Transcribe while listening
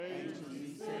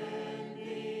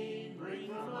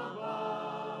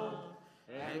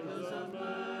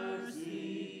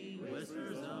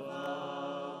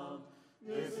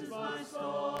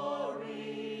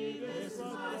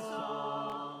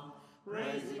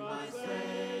my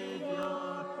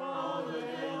Savior all the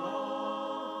day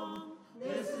long.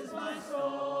 This is my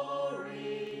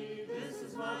story, this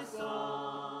is my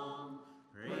song,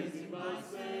 praising my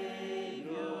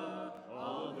Savior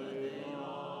all the day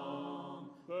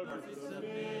long. Perfect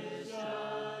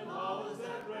submission, always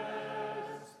at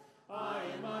rest. I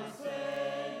am my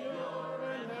Savior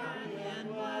and happy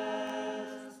and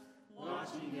blessed,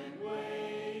 watching and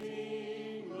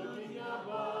waiting, looking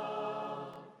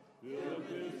above, filled with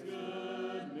His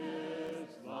goodness,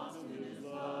 lost in His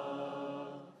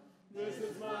love. This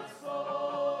is my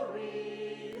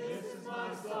story, this is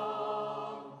my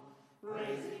song,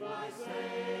 praising my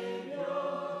Savior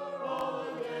all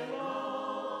the day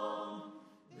long.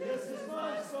 This is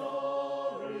my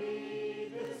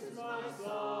story, this is my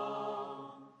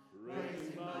song,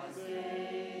 praising my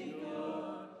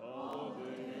Savior all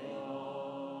day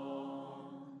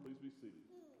long. Please be seated.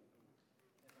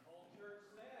 And the whole church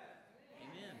said,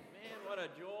 Amen. Man, what a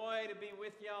joy to be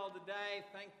with y'all today.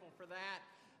 Thankful for that.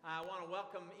 I want to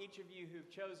welcome each of you who've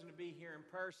chosen to be here in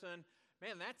person.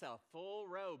 Man, that's a full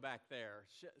row back there.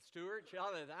 Stuart,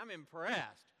 I'm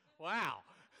impressed. Wow.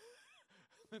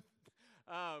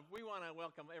 We want to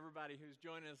welcome everybody who's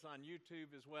joining us on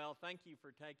YouTube as well. Thank you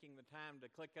for taking the time to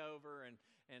click over and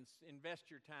invest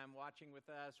your time watching with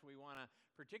us. We want to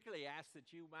particularly ask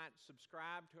that you might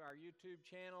subscribe to our YouTube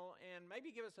channel and maybe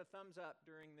give us a thumbs up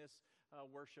during this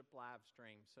worship live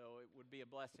stream. So it would be a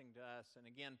blessing to us. And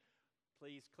again,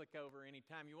 please click over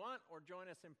anytime you want or join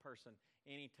us in person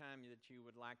anytime that you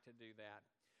would like to do that.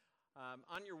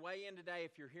 On your way in today,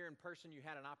 if you're here in person, you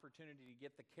had an opportunity to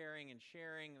get the caring and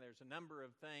sharing. There's a number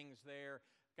of things there.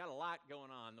 Got a lot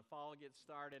going on. The fall gets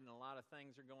started and a lot of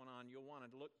things are going on. You'll want to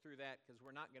look through that because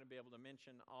we're not going to be able to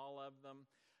mention all of them.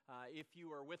 If you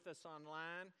are with us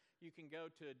online, you can go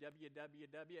to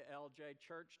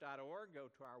www.ljchurch.org,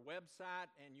 go to our website,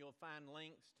 and you'll find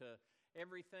links to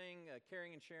everything,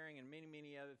 caring and sharing, and many,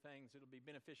 many other things. It'll be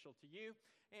beneficial to you.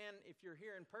 And if you're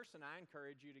here in person, I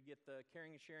encourage you to get the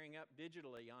caring and sharing up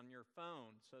digitally on your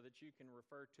phone so that you can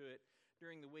refer to it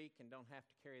during the week and don't have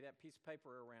to carry that piece of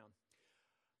paper around.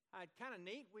 Kind of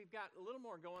neat, we've got a little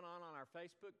more going on our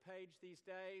Facebook page these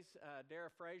days.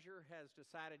 Dara Frazier has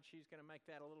decided she's going to make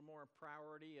that a little more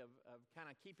priority of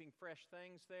kind of keeping fresh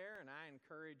things there, and I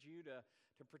encourage you to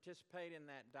participate in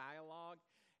that dialogue.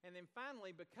 And then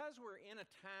finally, because we're in a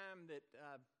time that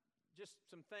just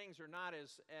some things are not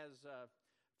as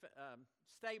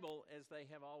stable as they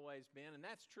have always been, and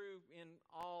that's true in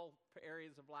all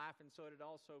areas of life, and so it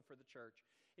also for the church.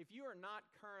 If you are not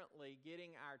currently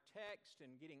getting our text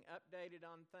and getting updated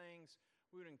on things,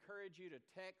 we would encourage you to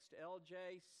text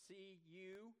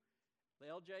LJCU, the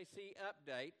LJC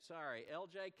update,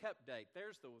 LJ Cup date.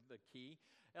 There's the key.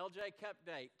 LJ Cup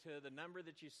date to the number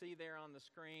that you see there on the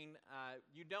screen.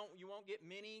 You won't get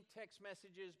many text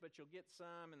messages, but you'll get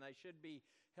some, and they should be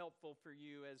helpful for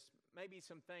you as maybe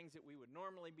some things that we would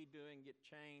normally be doing get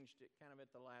changed at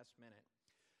the last minute.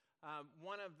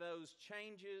 One of those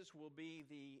changes will be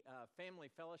the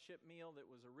family fellowship meal that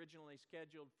was originally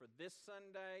scheduled for this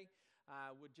Sunday.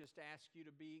 I would just ask you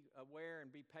to be aware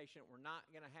and be patient. We're not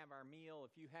going to have our meal.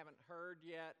 If you haven't heard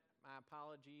yet, my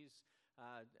apologies.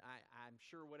 I'm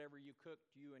sure whatever you cooked,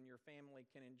 you and your family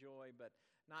can enjoy, but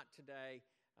not today.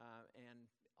 And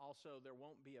also, there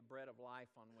won't be a bread of life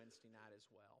on Wednesday night as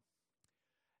well.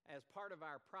 As part of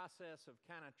our process of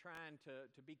kind of trying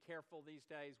to be careful these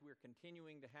days, we're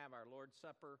continuing to have our Lord's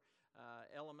Supper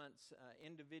elements,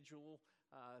 individual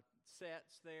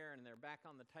sets there, and they're back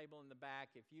on the table in the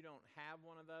back. If you don't have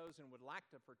one of those and would like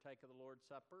to partake of the Lord's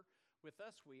Supper with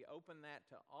us, we open that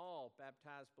to all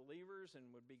baptized believers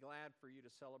and would be glad for you to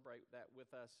celebrate that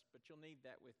with us, but you'll need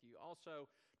that with you. Also,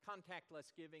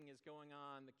 contactless giving is going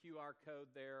on, the QR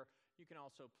code there. You can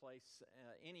also place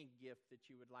any gift that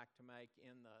you would like to make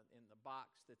in the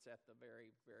box that's at the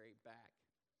very, very back.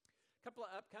 A couple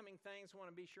of upcoming things I want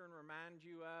to be sure and remind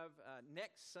you of.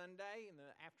 Next Sunday in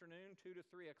the afternoon, 2 to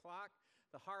 3 o'clock,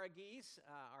 the Haragis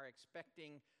are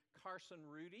expecting Carson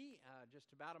Rudy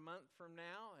just about a month from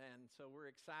now, and so we're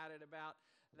excited about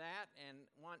that and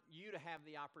want you to have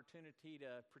the opportunity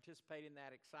to participate in that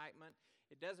excitement.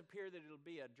 It does appear that it'll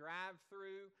be a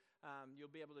drive-through. You'll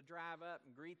be able to drive up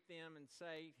and greet them and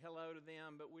say hello to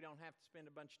them, but we don't have to spend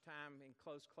a bunch of time in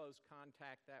close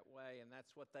contact that way, and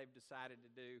that's what they've decided to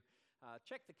do.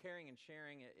 Check the caring and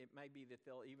sharing. It may be that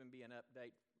there'll even be an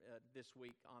update this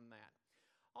week on that.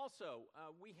 Also,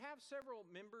 we have several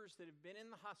members that have been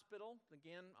in the hospital,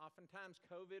 again, oftentimes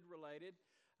COVID-related,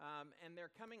 and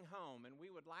they're coming home, and we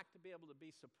would like to be able to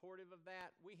be supportive of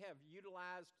that. We have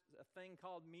utilized a thing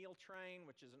called Meal Train,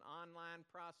 which is an online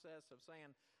process of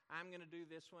saying, I'm going to do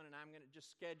this one, and I'm going to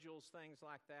just schedules, things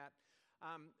like that.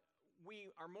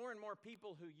 We are more and more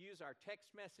people who use our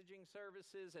text messaging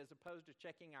services as opposed to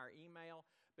checking our email.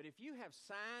 But if you have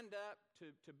signed up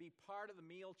to be part of the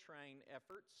meal train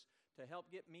efforts to help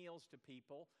get meals to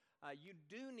people, you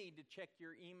do need to check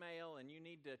your email, and you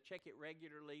need to check it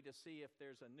regularly to see if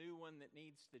there's a new one that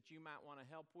you might want to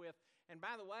help with. And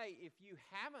by the way, if you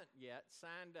haven't yet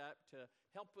signed up to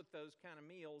help with those kind of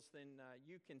meals, then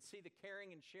you can see the caring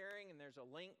and sharing, and there's a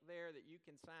link there that you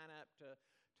can sign up to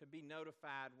be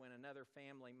notified when another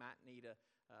family might need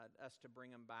us to bring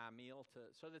them by a meal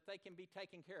so that they can be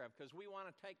taken care of, because we want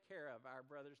to take care of our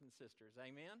brothers and sisters.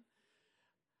 Amen?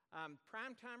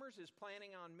 Prime Timers is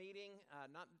planning on meeting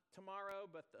not tomorrow,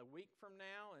 but a week from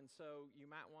now, and so you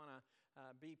might want to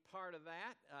be part of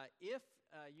that. If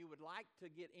you would like to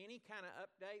get any kind of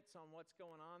updates on what's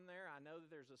going on there, I know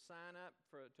that there's a sign up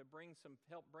to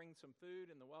help bring some food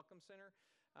in the Welcome Center.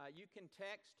 You can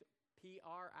text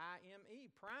PRIME,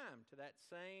 Prime, to that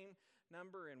same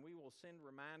number, and we will send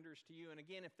reminders to you. And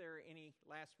again, if there are any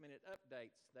last-minute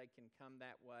updates, they can come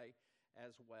that way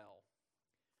as well.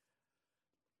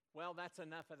 Well, that's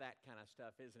enough of that kind of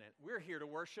stuff, isn't it? We're here to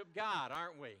worship God,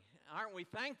 aren't we? Aren't we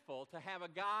thankful to have a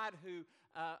God who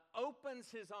opens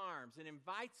his arms and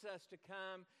invites us to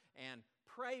come and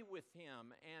pray with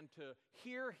him and to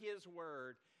hear his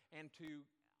word and to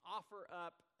offer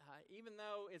up, even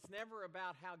though it's never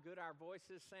about how good our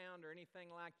voices sound or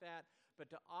anything like that, but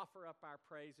to offer up our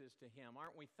praises to him.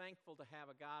 Aren't we thankful to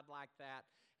have a God like that,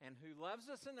 and who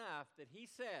loves us enough that he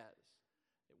says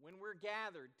that when we're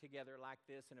gathered together like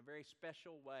this in a very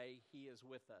special way, he is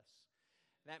with us.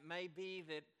 That may be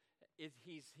that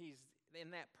he's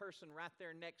in that person right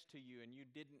there next to you, and you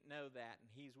didn't know that, and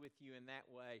he's with you in that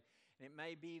way. And it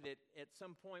may be that at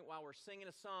some point while we're singing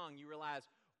a song, you realize,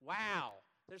 wow,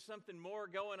 there's something more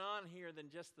going on here than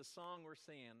just the song we're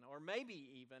singing. Or maybe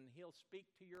even he'll speak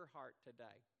to your heart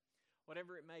today.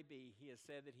 Whatever it may be, he has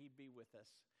said that he'd be with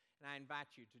us. And I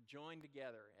invite you to join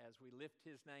together as we lift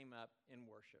his name up in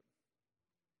worship.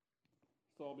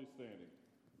 Let's all be standing.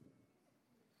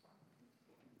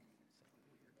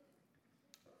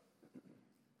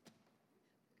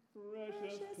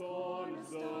 Precious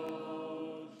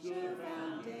cornerstone, sure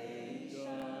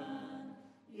foundation,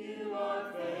 you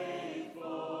are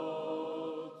faithful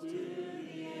to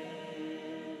the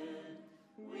end.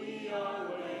 We are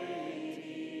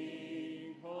waiting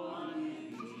on you,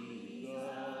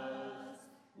 Jesus.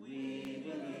 We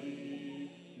believe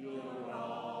you're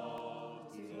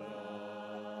all to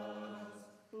us.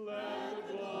 Let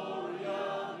the glory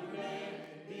of your name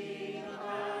be the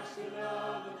passion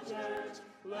of the church.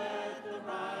 Let the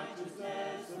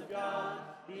righteousness of God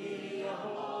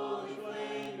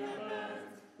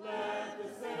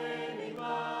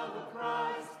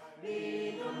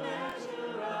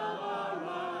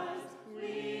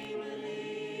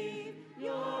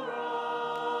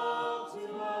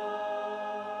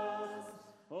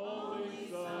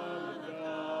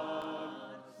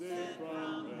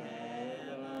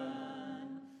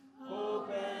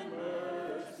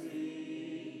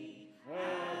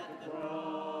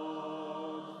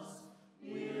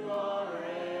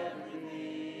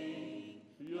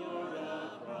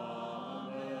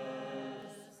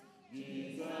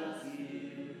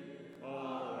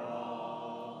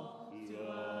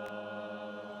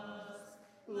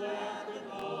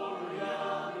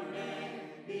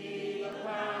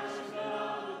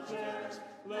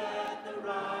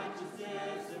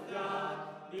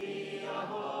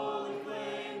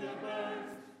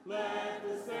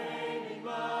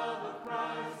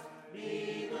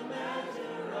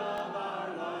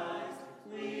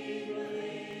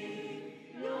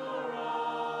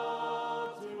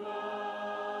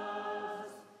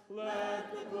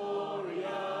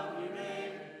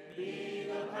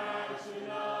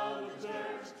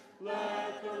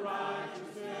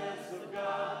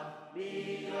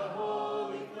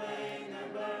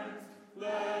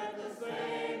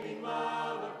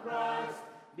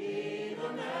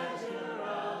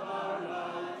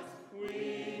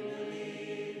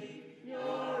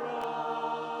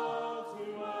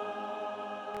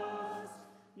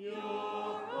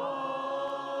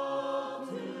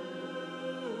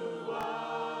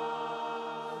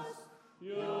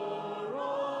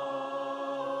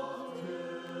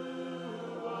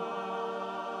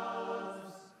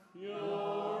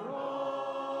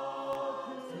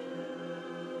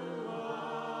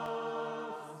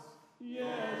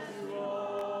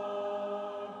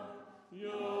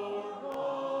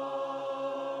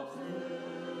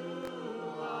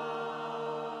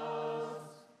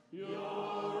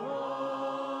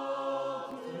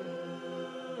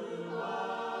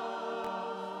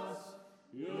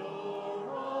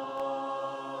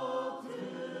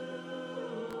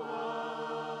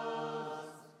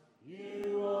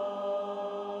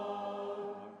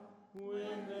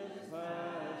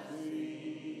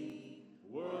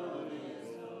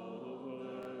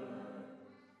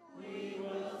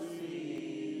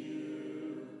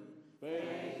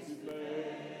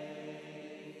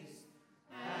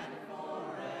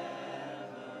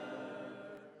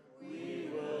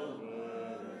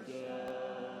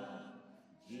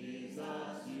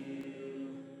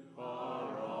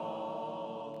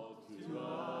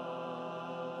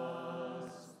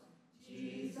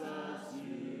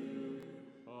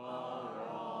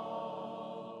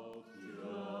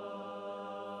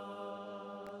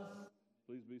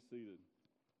seated.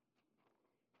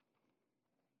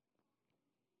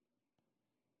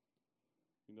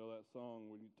 You know that song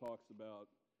when he talks about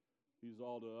he's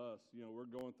all to us. You know, we're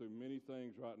going through many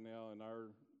things right now in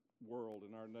our world,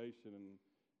 in our nation,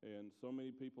 and so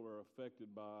many people are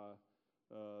affected by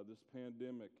this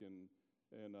pandemic.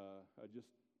 And I just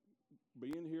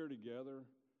being here together,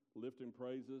 lifting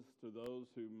praises to those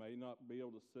who may not be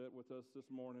able to sit with us this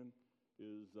morning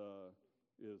is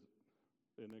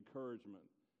an encouragement.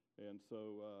 And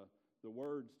so the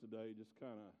words today just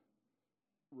kind of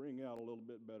ring out a little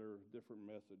bit better, different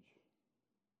message.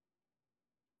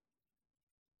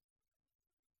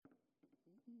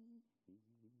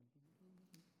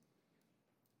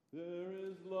 There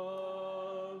is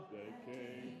love that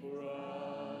came for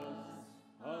us,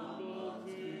 humble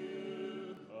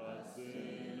to a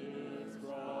sinner's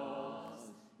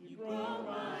cross. You broke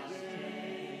my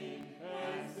shame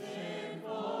and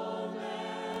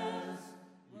sinfulness.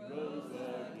 You rose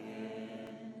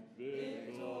again,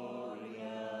 victorious.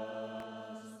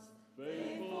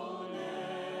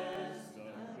 Faithfulness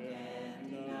none can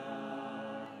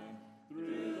deny.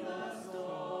 Through the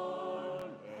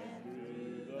storm and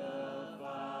through the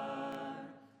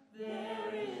fire,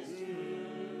 there is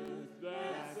truth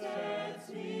that sets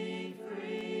me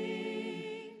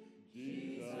free.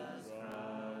 Jesus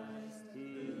Christ, who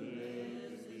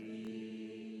lives in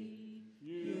me.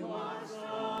 You are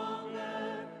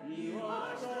stronger, you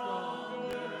are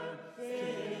stronger.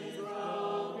 Sin is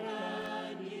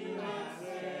broken, you have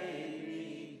saved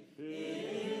me. It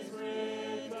is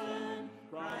written,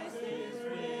 Christ is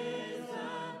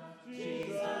risen.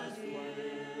 Jesus, you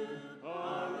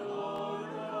are Lord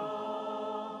of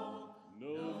all.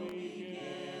 No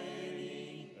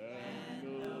beginning and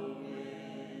no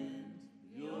end.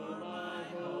 You're my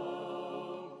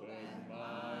hope and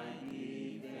my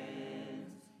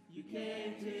defense. You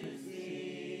came to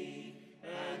seek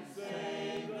and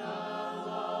save the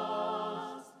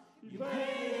lost. You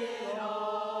paid it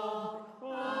all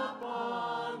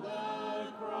upon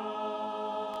the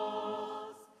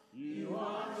cross. You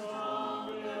are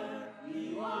stronger,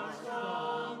 you are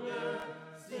stronger.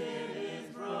 Sin is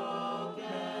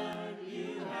broken,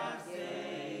 you have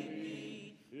saved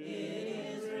me. It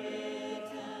is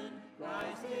written,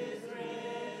 Christ is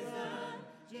risen.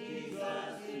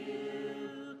 Jesus,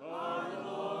 you are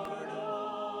Lord of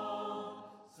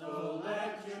all. So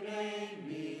let your name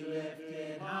be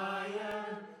lifted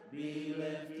higher, be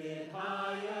lifted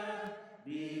higher,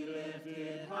 be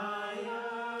lifted higher.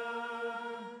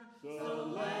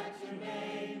 So let your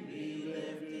name be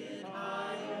lifted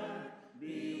higher,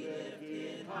 be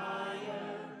lifted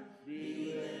higher,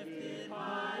 be lifted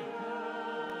higher.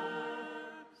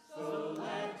 So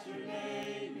let your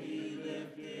name be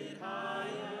lifted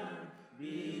higher,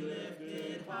 be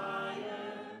lifted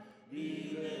higher,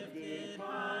 be lifted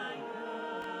higher.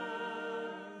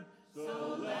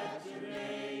 So let your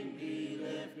name be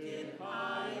lifted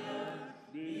higher,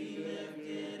 be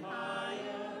lifted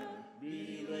higher,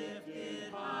 be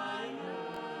lifted higher.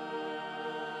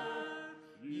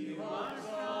 You are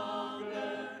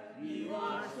stronger, you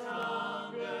are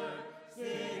stronger.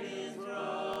 Sin is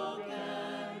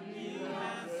broken, you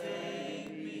have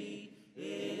saved me. It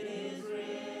is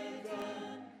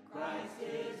written, Christ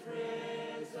is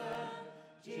risen.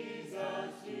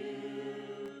 Jesus,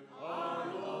 you are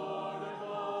Lord of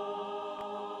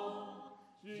all.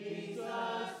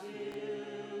 Jesus,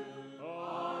 you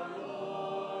are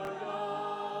Lord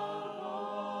of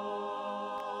all.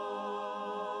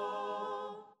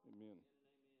 Amen.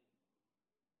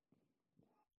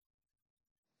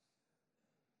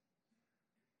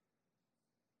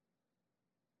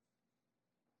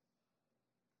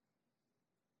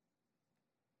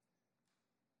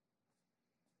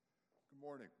 Good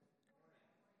morning.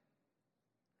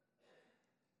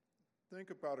 Think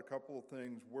about a couple of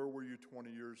things. Where were you 20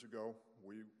 years ago?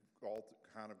 We've all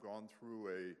kind of gone through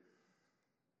a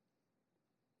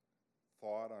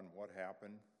thought on what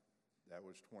happened. That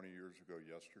was 20 years ago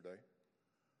yesterday.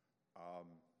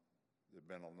 There have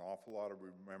been an awful lot of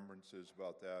remembrances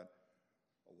about that.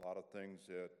 A lot of things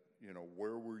that,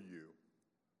 where were you?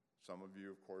 Some of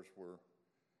you, of course, were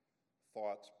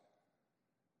thoughts.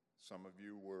 Some of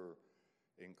you were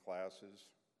in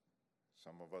classes.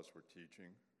 Some of us were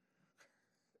teaching.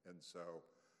 And so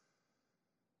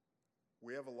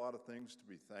we have a lot of things to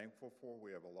be thankful for.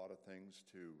 We have a lot of things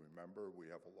to remember.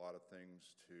 We have a lot of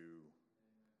things to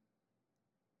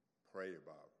pray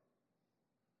about.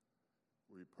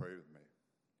 Will you pray with me?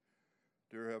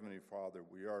 Dear Heavenly Father,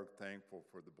 we are thankful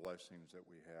for the blessings that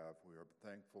we have. We are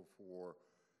thankful for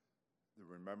the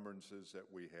remembrances that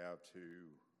we have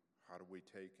to how do we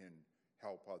take and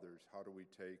help others? How do we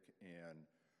take and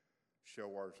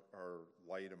show our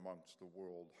light amongst the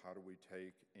world? How do we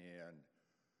take and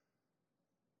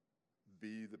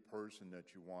be the person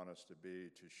that you want us to be,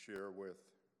 to share with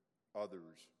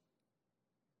others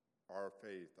our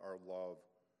faith, our love,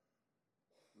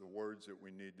 the words that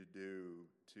we need to do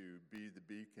to be the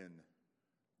beacon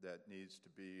that needs to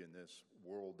be in this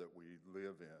world that we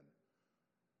live in,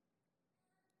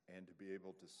 and to be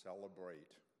able to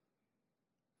celebrate.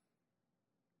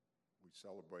 We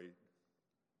celebrate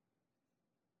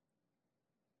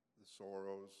the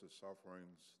sorrows, the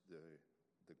sufferings, the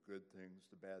good things,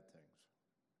 the bad things.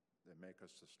 They make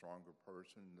us the stronger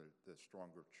person, the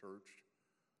stronger church,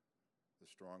 the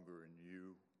stronger in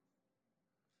you.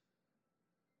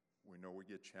 We know we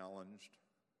get challenged,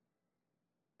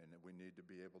 and that we need to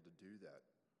be able to do that.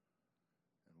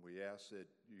 And we ask that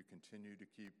you continue to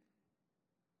keep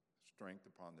strength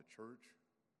upon the church.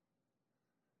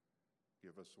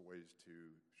 Give us ways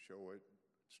to show it,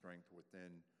 strength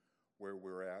within where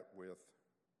we're at with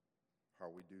how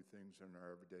we do things in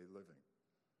our everyday living,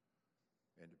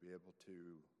 and to be able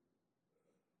to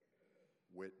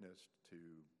witness, to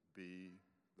be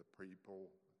the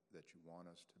people that you want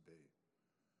us to be.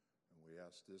 And we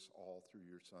ask this all through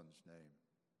your Son's name.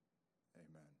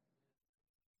 Amen.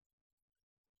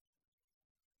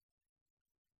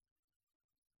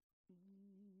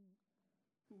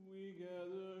 We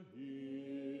gather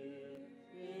here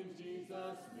in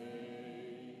Jesus'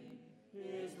 name.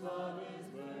 His love is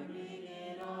burning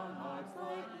in our hearts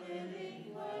like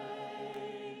living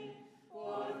flame.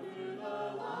 For through the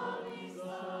loving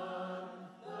Son,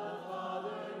 the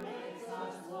Father makes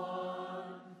us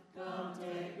one. Come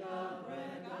take the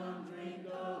bread, come drink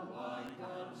the wine,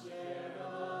 come share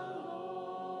the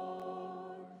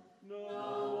Lord.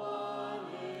 No one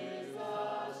is a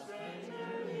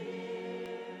stranger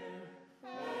here.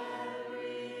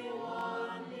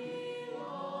 Everyone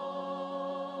belongs.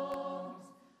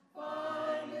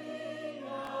 Finding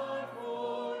our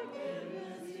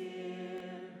forgiveness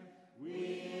here, we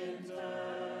in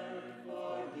turn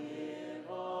forgive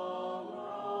all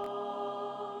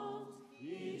wrongs.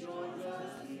 He joins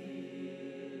us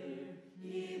here,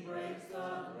 he breaks the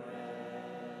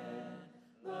bread.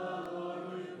 The Lord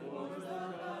who pours the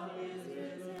cup is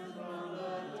risen from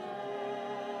the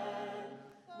dead.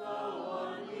 The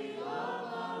one we love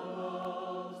the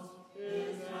most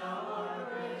is now our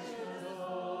gracious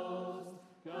host.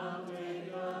 Come take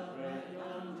the bread,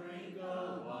 come drink the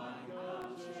wine,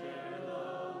 come share the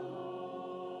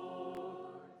Lord.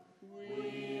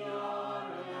 We are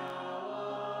now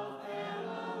a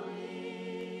family,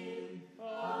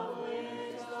 of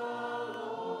which the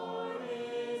Lord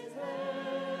is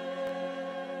head.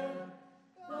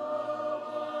 The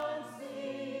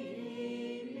unseen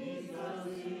meets us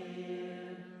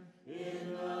here in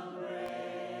the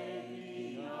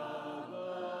breaking of the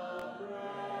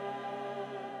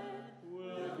bread.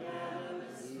 We'll gather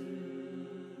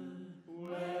soon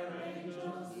where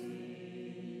angels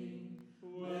sing.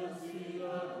 We'll see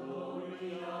the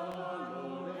glory of our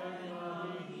Lord and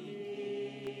mighty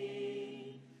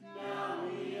King. Now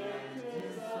we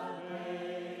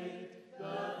anticipate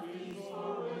the feast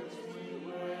for which we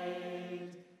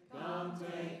wait. Come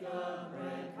take the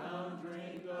bread, come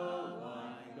drink the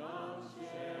wine, come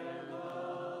share the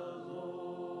Lord.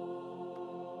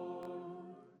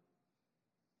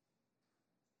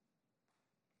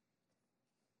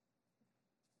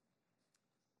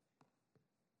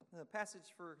 The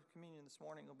passage for communion this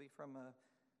morning will be from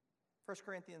 1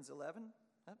 Corinthians 11.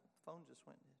 Oh, phone just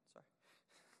went dead, sorry.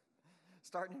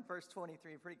 Starting in verse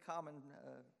 23, a pretty common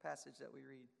passage that we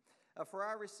read. For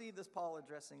I received, this Paul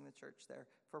addressing the church there,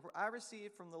 for I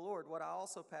received from the Lord what I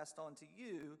also passed on to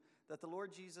you, that the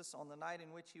Lord Jesus, on the night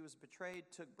in which he was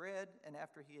betrayed, took bread, and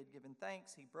after he had given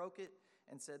thanks, he broke it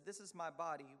and said, "This is my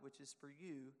body, which is for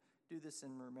you. Do this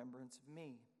in remembrance of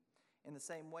me." In the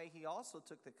same way, he also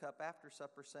took the cup after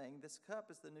supper, saying, "This cup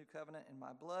is the new covenant in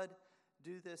my blood.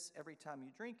 Do this every time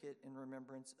you drink it in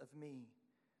remembrance of me."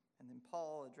 And then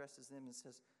Paul addresses them and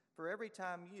says, "For every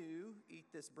time you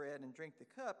eat this bread and drink the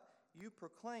cup, you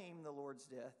proclaim the Lord's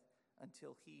death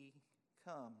until he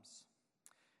comes."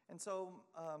 And so,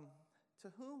 to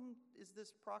whom is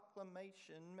this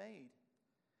proclamation made?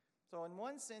 So in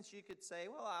one sense, you could say,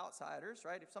 well, outsiders,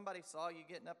 right? If somebody saw you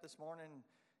getting up this morning,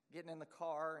 getting in the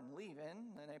car and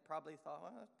leaving, then they probably thought,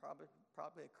 well, that's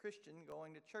probably a Christian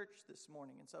going to church this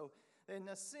morning. And so in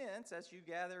a sense, as you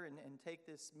gather and take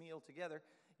this meal together,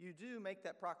 you do make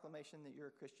that proclamation that you're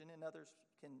a Christian, and others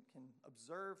can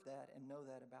observe that and know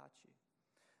that about you.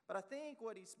 But I think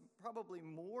what he's probably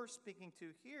more speaking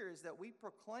to here is that we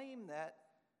proclaim that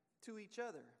to each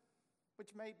other.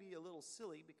 which may be a little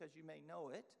silly because you may know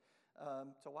it.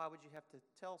 So why would you have to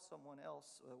tell someone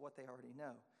else what they already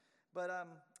know? But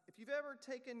if you've ever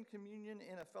taken communion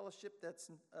in a fellowship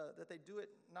that they do it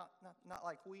not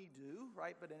like we do,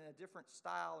 right, but in a different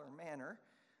style or manner,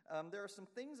 there are some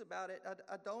things about it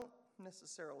I don't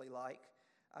necessarily like.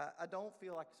 I don't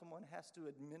feel like someone has to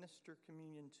administer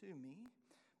communion to me,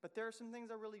 but there are some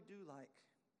things I really do like.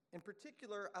 In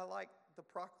particular, I like the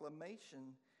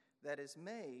proclamation that is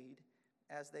made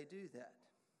as they do that.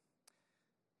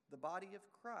 The body of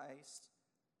Christ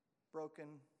broken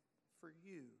for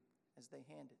you, as they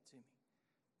hand it to me.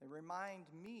 They remind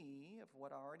me of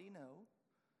what I already know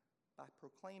by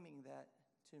proclaiming that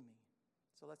to me.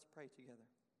 So let's pray together.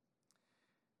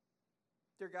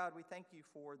 Dear God, we thank you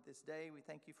for this day. We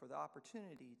thank you for the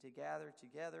opportunity to gather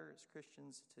together as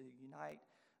Christians, to unite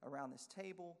around this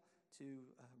table, to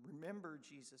remember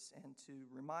Jesus and to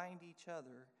remind each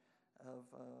other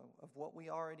of what we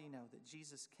already know, that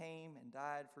Jesus came and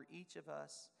died for each of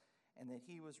us, and that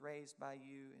he was raised by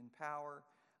you in power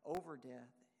over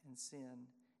death and sin,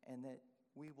 and that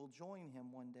we will join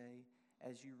him one day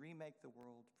as you remake the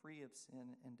world free of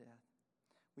sin and death.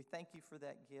 We thank you for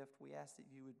that gift. We ask that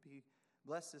you would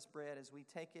bless this bread as we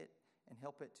take it and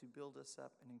help it to build us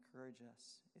up and encourage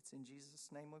us. It's in Jesus'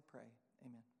 name we pray.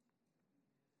 Amen.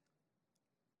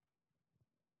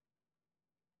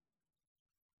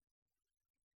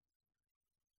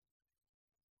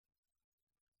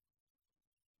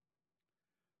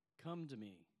 Come to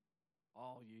me,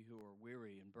 all ye who are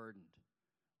weary and burdened,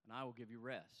 and I will give you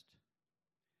rest.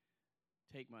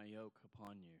 Take my yoke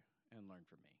upon you and learn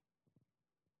from me.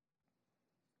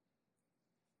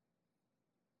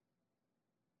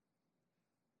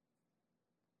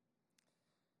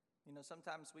 You know,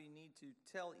 sometimes we need to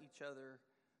tell each other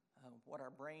what our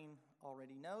brain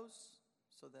already knows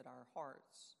so that our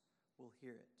hearts will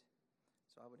hear it.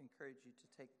 So I would encourage you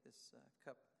to take this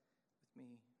cup with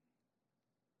me.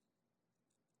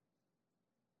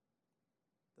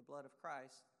 The blood of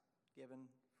Christ given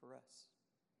for us.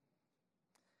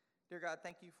 Dear God,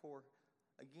 thank you for,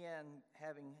 again,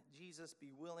 having Jesus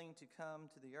be willing to come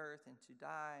to the earth and to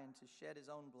die and to shed his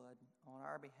own blood on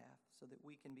our behalf so that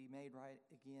we can be made right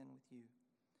again with you.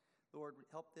 Lord,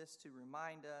 help this to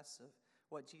remind us of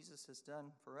what Jesus has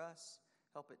done for us.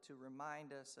 Help it to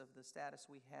remind us of the status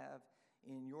we have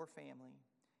in your family.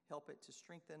 Help it to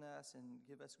strengthen us and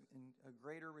give us a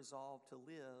greater resolve to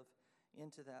live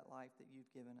into that life that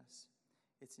you've given us.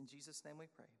 It's in Jesus' name we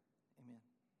pray. Amen.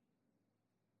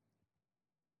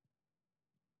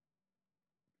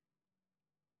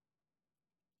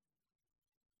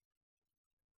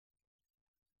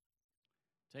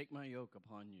 Take my yoke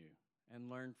upon you and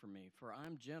learn from me, for I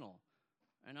am gentle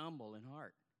and humble in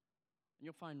heart, and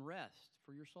you'll find rest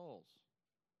for your souls.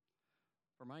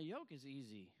 For my yoke is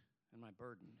easy and my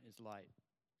burden is light.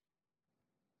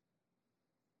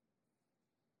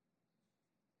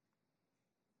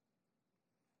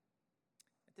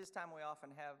 At this time, we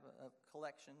often have a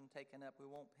collection taken up. We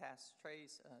won't pass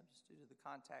trays just due to the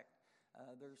contact.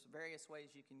 There's various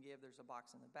ways you can give. There's a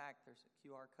box in the back. There's a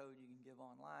QR code you can give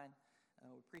online.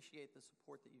 We appreciate the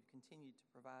support that you've continued to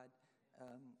provide,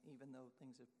 even though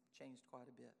things have changed quite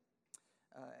a bit.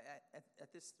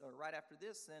 Right after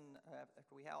this, then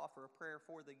after we offer a prayer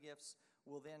for the gifts,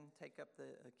 we'll then take up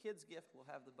the kids' gift. We'll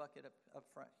have the bucket up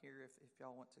front here if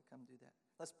y'all want to come do that.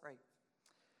 Let's pray.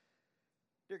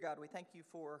 Dear God, we thank you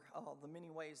for all the many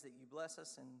ways that you bless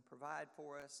us and provide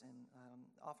for us, and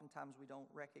oftentimes we don't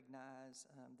recognize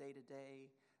day to day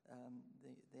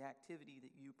the activity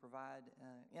that you provide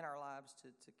in our lives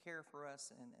to care for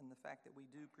us, and the fact that we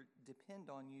do depend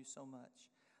on you so much.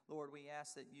 Lord, we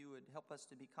ask that you would help us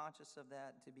to be conscious of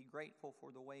that, to be grateful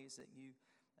for the ways that you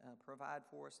provide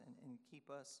for us and keep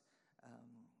us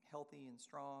healthy and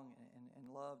strong and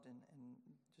loved and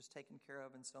just taken care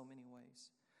of in so many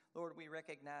ways. Lord, we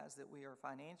recognize that we are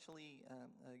financially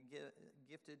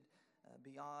gifted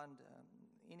beyond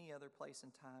any other place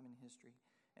and time in history.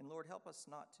 And Lord, help us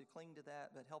not to cling to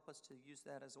that, but help us to use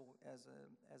that as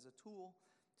a tool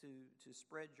to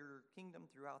spread your kingdom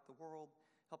throughout the world.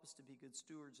 Help us to be good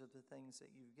stewards of the things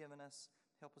that you've given us.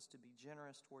 Help us to be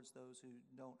generous towards those who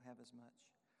don't have as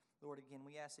much. Lord, again,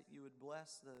 we ask that you would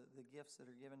bless the gifts that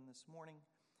are given this morning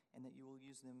and that you will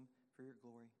use them for your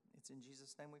glory. It's in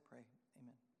Jesus' name we pray.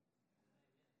 Amen.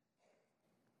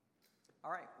 All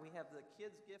right, we have the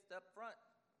kids' gift up front.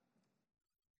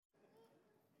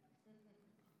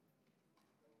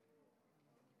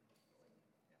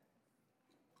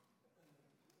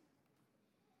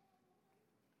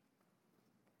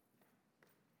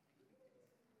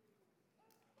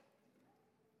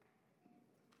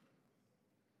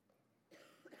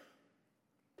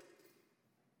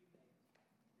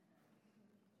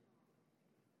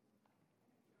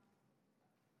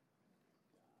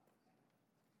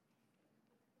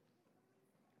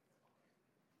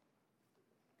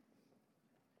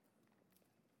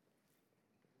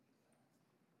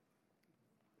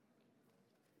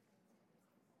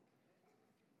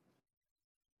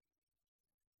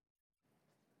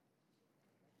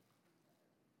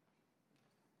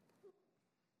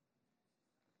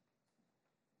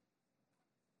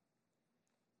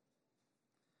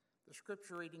 The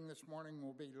scripture reading this morning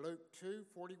will be Luke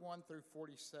 2:41 through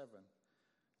 47,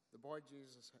 the boy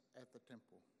Jesus at the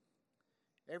temple.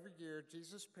 Every year,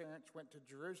 Jesus' parents went to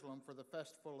Jerusalem for the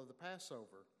festival of the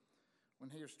Passover. When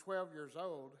he was 12 years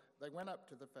old, they went up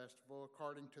to the festival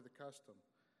according to the custom.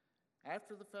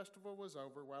 After the festival was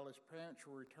over, while his parents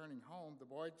were returning home, the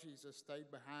boy Jesus stayed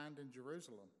behind in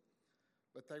Jerusalem,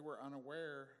 but they were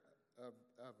unaware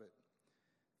of it.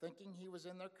 Thinking he was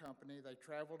in their company, they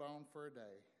traveled on for a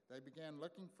day. They began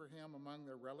looking for him among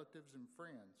their relatives and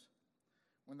friends.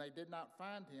 When they did not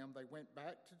find him, they went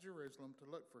back to Jerusalem to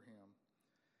look for him.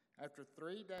 After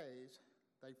 3 days,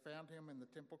 they found him in the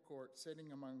temple court,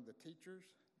 sitting among the teachers,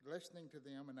 listening to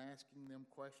them and asking them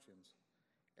questions.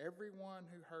 Everyone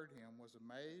who heard him was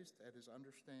amazed at his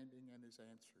understanding and his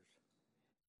answers.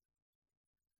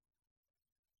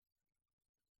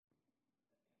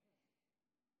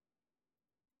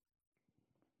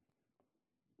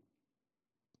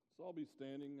 So I'll be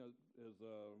standing as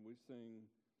we sing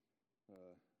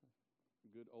a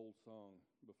good old song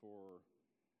before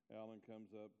Alan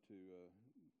comes up to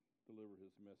deliver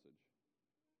his message.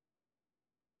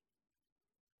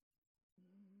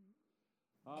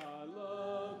 I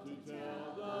love to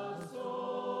tell the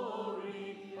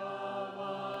story of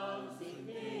unseen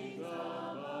things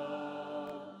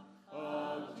above,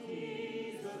 of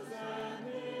Jesus and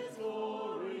his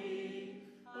glory,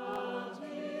 of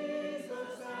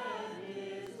Jesus and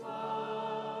his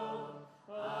love.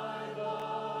 I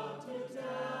love to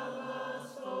tell the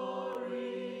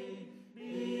story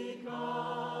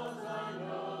because I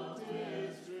know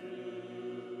 'tis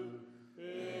true.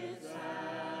 It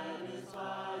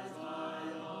satisfies my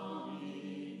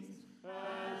longings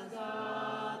as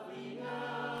nothing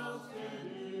else can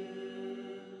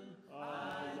do. I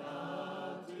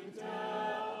love to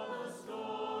tell the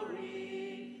story.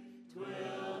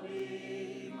 'Twill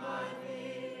be my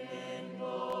theme in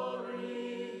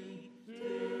glory to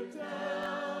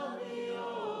tell the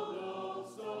old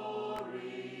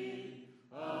story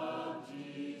of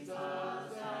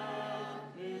Jesus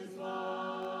and his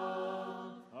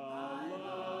love. I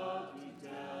love to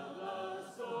tell the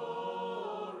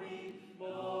story,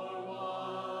 more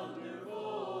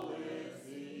wonderful it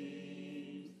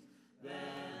seems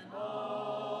than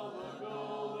all the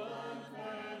golden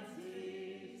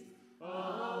fancies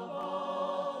of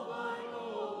all my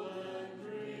golden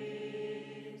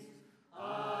dreams.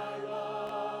 I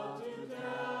love to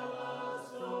tell the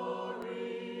story.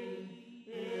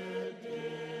 It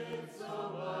did so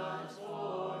much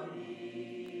for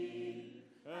me,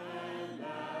 and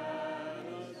that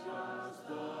is just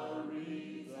the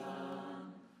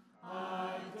reason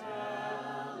I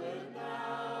tell it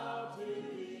now to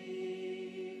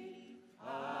thee.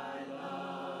 I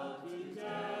love to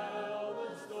tell the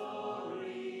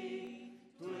story.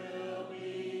 'Twill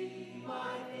be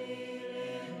my theme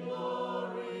in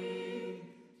glory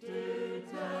to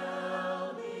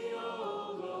tell the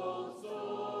old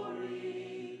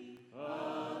story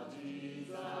of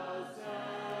Jesus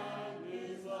and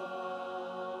his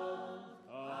love.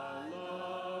 I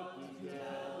love to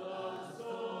tell the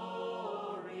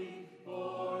story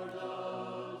for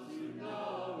those who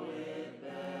know it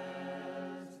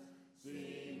best.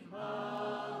 Seem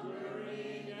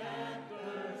hungering and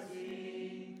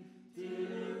thirsting to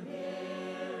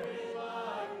hear it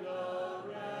like the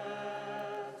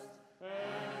rest.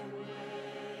 And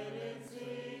when it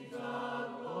sings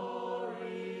of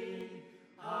glory,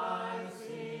 I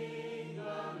sing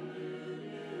a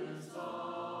new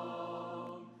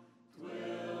song.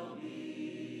 'Twill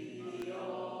be the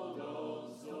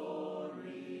old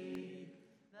story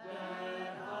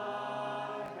that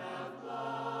I have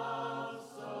loved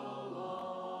so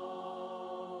long.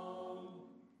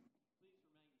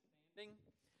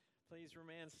 Please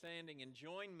remain standing and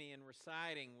join me in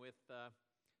reciting with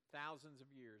thousands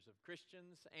of years of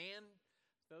Christians and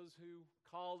those who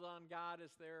called on God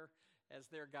as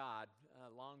their God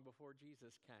long before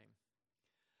Jesus came.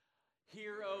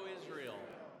 Hear, O Israel,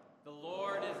 the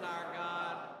Lord is our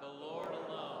God, the Lord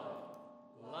alone.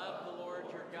 Love the Lord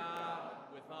your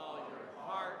God with all your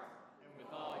heart,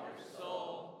 with all your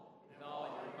soul, with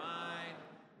all your mind,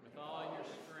 with all your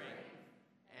strength,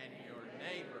 and your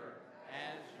neighbor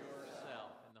as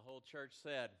yourself. And the whole church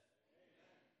said,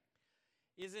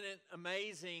 isn't it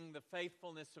amazing the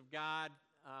faithfulness of God?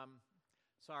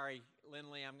 Sorry,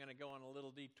 Lindley, I'm going to go on a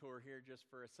little detour here just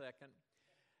for a second.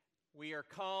 We are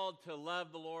called to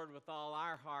love the Lord with all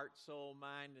our heart, soul,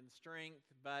 mind, and strength,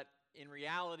 but in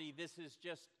reality, this is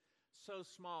just so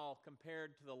small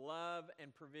compared to the love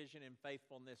and provision and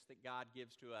faithfulness that God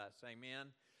gives to us.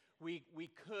 Amen? We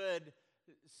could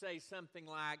say something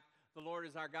like, the Lord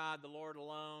is our God, the Lord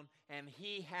alone, and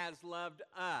He has loved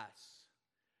us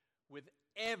with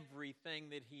everything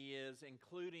that He is,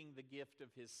 including the gift of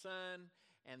His Son,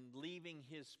 and leaving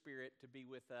His Spirit to be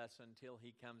with us until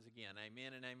He comes again.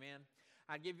 Amen and amen.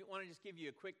 I want to just give you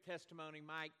a quick testimony.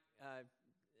 Mike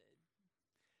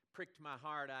pricked my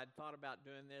heart. I'd thought about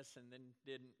doing this and then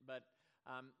didn't. But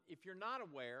if you're not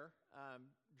aware,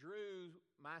 Drew,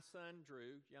 my son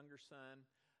Drew, younger son,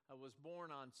 was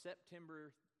born on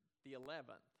September the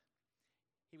 11th.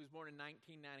 He was born in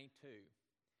 1992.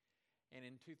 And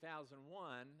in 2001,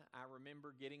 I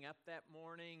remember getting up that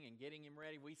morning and getting him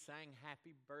ready. We sang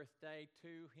happy birthday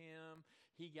to him.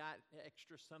 He got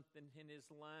extra something in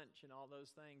his lunch and all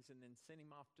those things, and then sent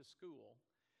him off to school.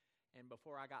 And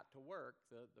before I got to work,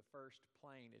 the first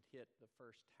plane had hit the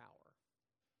first tower.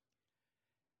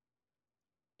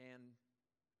 And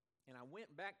I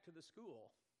went back to the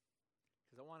school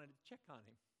because I wanted to check on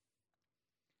him.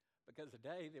 Because the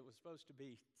day that was supposed to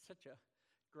be such a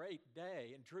great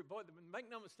day, and Drew, boy, make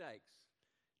no mistakes,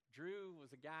 Drew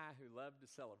was a guy who loved to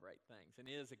celebrate things, and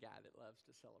is a guy that loves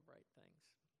to celebrate things.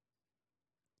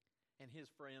 And his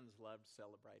friends loved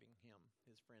celebrating him,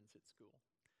 his friends at school.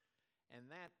 And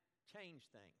that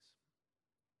changed things.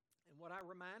 And what I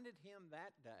reminded him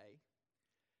that day,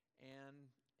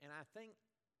 and I think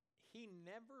he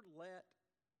never let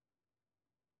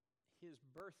his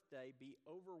birthday be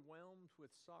overwhelmed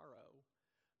with sorrow,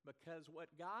 because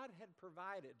what God had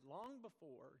provided long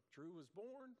before Drew was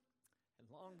born and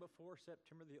long before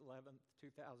September the 11th,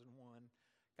 2001,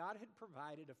 God had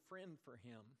provided a friend for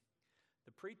him.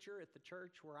 The preacher at the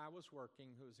church where I was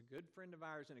working, who was a good friend of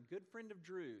ours and a good friend of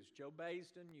Drew's, Joe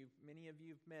Baisden, many of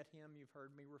you have met him, you've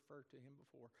heard me refer to him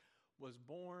before, was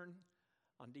born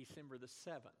on December the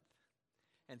 7th.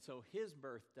 And so his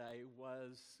birthday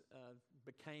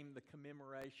became the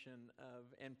commemoration of,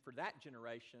 and for that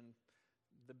generation,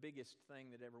 the biggest thing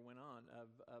that ever went on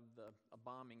of the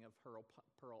bombing of Pearl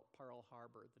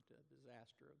Harbor, the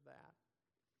disaster of that.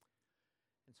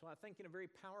 And so I think in a very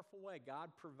powerful way,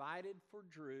 God provided for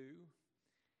Drew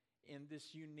in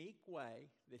this unique way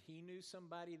that he knew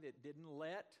somebody that didn't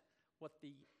let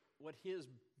what his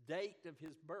date of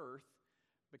his birth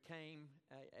became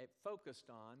focused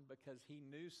on, because he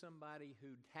knew somebody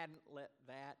who hadn't let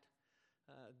that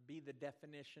be the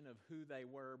definition of who they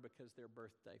were because their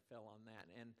birthday fell on that.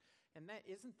 And that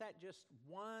isn't that just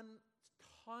one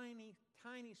tiny,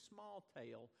 tiny small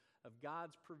tale of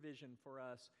God's provision for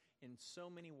us in so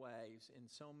many ways, in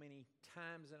so many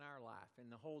times in our life?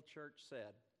 And the whole church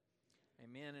said,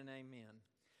 amen and amen.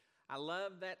 I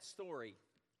love that story.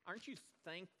 Aren't you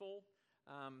thankful?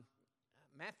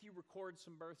 Matthew records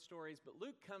some birth stories, but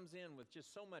Luke comes in with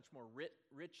just so much more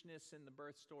richness in the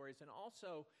birth stories. And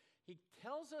also, he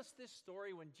tells us this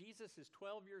story when Jesus is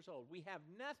 12 years old. We have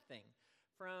nothing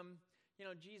from,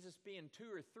 Jesus being 2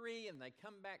 or 3, and they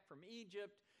come back from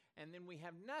Egypt, and then we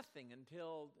have nothing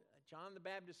until John the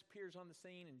Baptist appears on the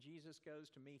scene and Jesus goes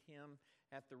to meet him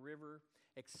at the river,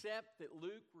 except that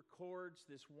Luke records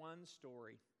this one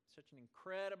story, such an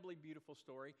incredibly beautiful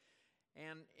story,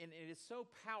 and it is so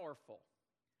powerful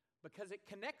because it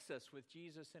connects us with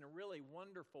Jesus in a really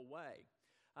wonderful way.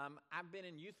 I've been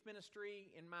in youth ministry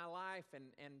in my life,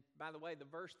 and by the way, the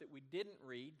verse that we didn't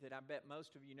read, that I bet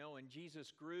most of you know, and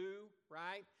Jesus grew,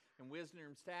 right, in wisdom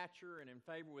and stature and in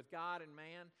favor with God and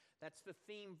man, that's the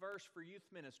theme verse for youth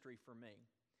ministry for me.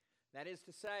 That is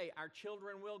to say, our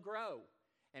children will grow,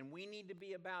 and we need to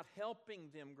be about helping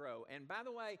them grow. And by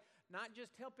the way, not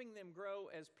just helping them grow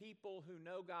as people who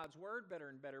know God's Word better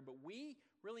and better, but we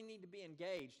really need to be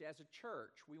engaged as a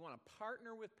church. We want to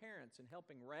partner with parents in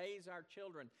helping raise our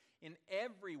children in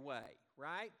every way,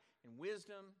 right? In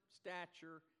wisdom,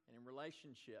 stature, and in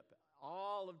relationship.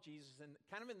 All of Jesus, and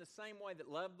kind of in the same way that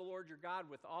love the Lord your God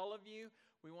with all of you,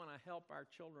 we want to help our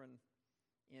children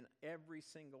in every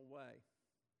single way.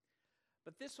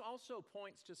 But this also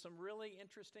points to some really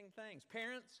interesting things.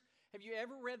 Parents, have you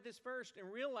ever read this verse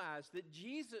and realized that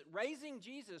raising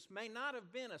Jesus may not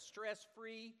have been a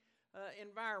stress-free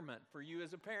environment for you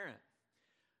as a parent?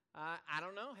 I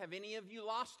don't know. Have any of you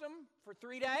lost them for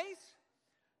 3 days?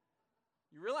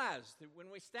 You realize that when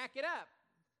we stack it up,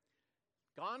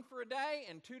 gone for a day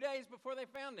and 2 days before they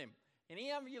found him.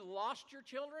 Any of you lost your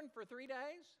children for 3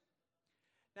 days?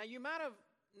 Now, you might have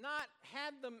not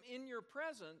had them in your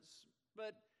presence,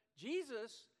 but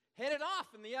Jesus headed off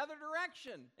in the other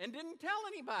direction and didn't tell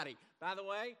anybody. By the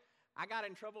way, I got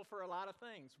in trouble for a lot of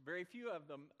things. Very few of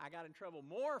them I got in trouble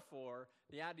more for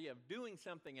the idea of doing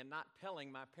something and not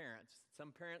telling my parents.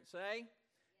 Some parents say,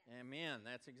 yes. Amen,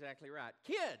 that's exactly right.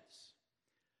 Kids,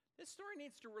 this story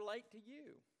needs to relate to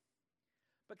you.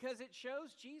 because it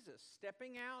shows Jesus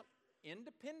stepping out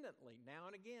independently now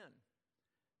and again.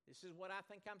 This is what I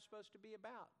think I'm supposed to be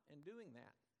about in doing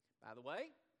that. By the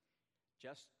way,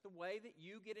 just the way that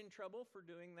you get in trouble for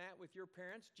doing that with your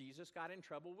parents, Jesus got in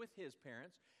trouble with his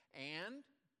parents. And,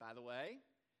 by the way,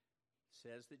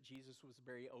 says that Jesus was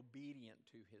very obedient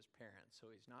to his parents,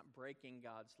 so he's not breaking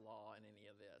God's law in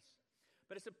any of this.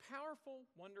 But it's a powerful,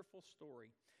 wonderful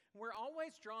story. We're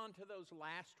always drawn to those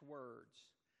last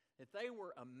words, that they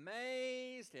were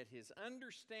amazed at his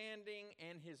understanding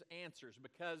and his answers,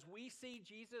 because we see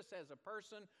Jesus as a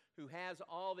person who has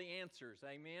all the answers.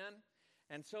 Amen?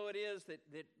 And so it is that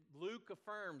Luke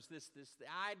affirms the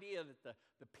idea that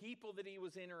the people that he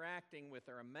was interacting with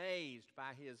are amazed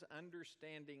by his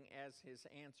understanding as his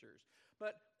answers.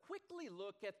 But quickly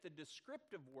look at the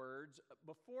descriptive words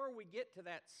before we get to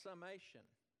that summation.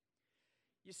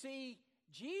 You see,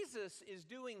 Jesus is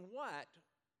doing what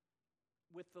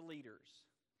with the leaders?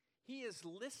 He is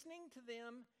listening to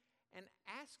them and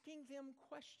asking them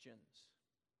questions.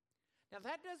 Now,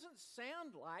 that doesn't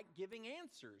sound like giving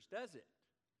answers, does it?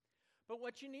 But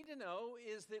what you need to know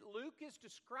is that Luke is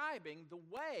describing the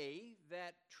way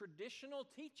that traditional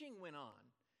teaching went on.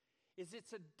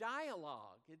 It's a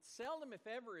dialogue. It seldom, if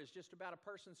ever, is just about a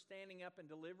person standing up and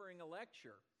delivering a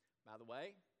lecture. By the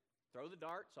way, throw the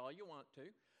darts all you want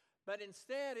to. But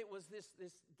instead, it was this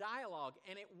dialogue,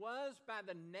 and it was by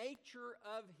the nature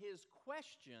of his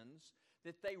questions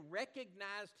that they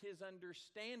recognized his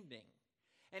understanding.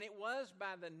 And it was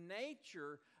by the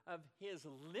nature of his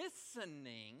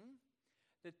listening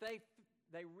that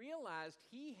they realized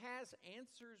he has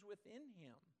answers within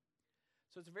him.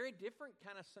 So it's a very different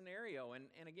kind of scenario.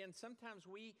 And again, sometimes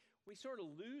we sort of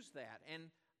lose that. And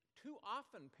too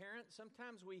often, parents,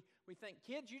 sometimes we think,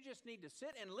 kids, you just need to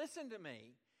sit and listen to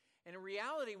me. And in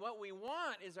reality, what we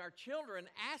want is our children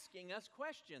asking us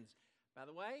questions. By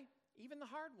the way, even the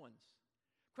hard ones.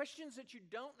 Questions that you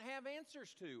don't have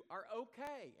answers to are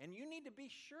okay. And you need to be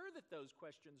sure that those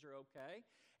questions are okay.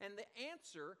 And the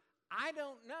answer, I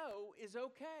don't know, is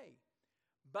okay.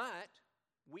 But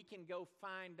we can go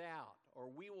find out,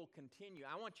 or we will continue.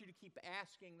 I want you to keep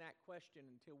asking that question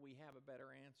until we have a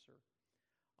better answer.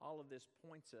 All of this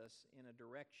points us in a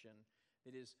direction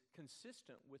that is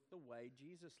consistent with the way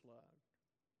Jesus loved.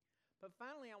 But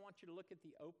finally, I want you to look at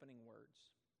the opening words.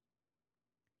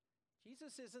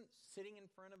 Jesus isn't sitting in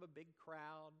front of a big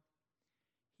crowd.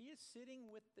 He is sitting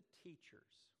with the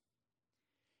teachers.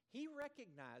 He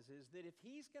recognizes that if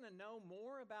he's going to know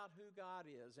more about who God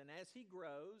is, and as he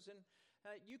grows, and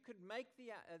you could make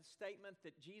the statement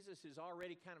that Jesus is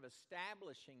already kind of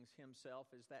establishing himself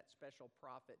as that special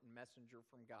prophet and messenger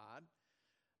from God.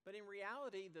 But in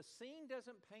reality, the scene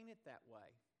doesn't paint it that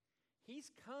way. He's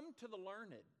come to the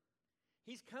learned.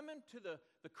 He's coming to the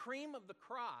cream of the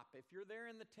crop. If you're there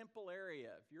in the temple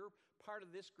area, if you're part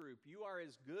of this group, you are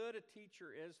as good a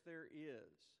teacher as there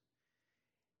is.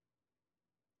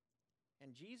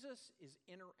 And Jesus is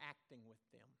interacting with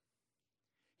them.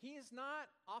 He is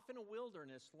not off in a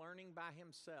wilderness learning by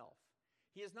himself.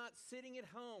 He is not sitting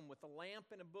at home with a lamp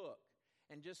and a book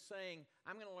and just saying,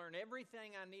 I'm going to learn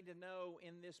everything I need to know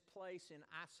in this place in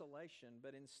isolation.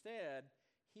 But instead,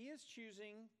 he is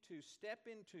choosing to step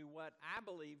into what I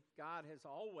believe God has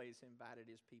always invited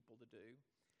his people to do,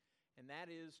 and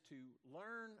that is to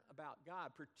learn about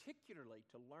God, particularly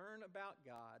to learn about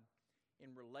God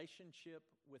in relationship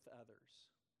with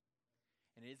others.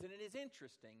 And isn't it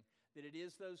interesting that it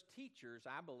is those teachers,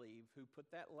 I believe, who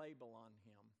put that label on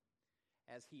him?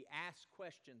 As he asked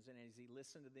questions and as he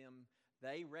listened to them,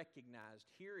 they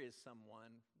recognized here is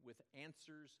someone with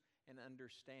answers and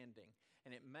understanding.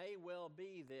 And it may well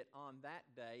be that on that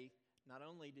day, not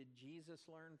only did Jesus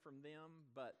learn from them,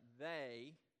 but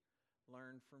they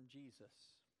learned from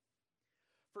Jesus.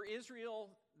 For Israel,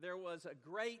 there was a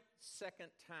great second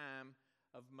time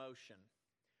of motion.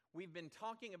 We've been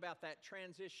talking about that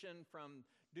transition from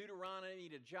Deuteronomy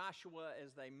to Joshua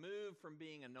as they moved from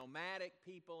being a nomadic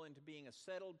people into being a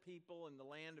settled people in the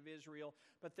land of Israel.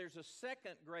 But there's a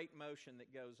second great motion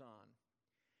that goes on.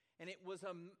 And it was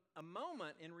a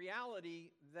moment in reality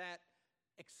that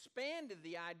expanded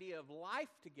the idea of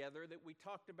life together that we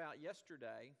talked about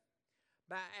yesterday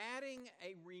by adding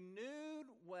a renewed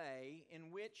way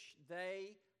in which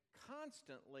they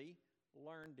constantly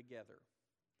learned together.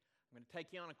 I'm going to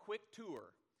take you on a quick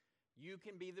tour. You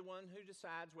can be the one who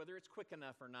decides whether it's quick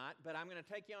enough or not, but I'm going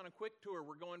to take you on a quick tour.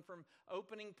 We're going from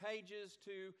opening pages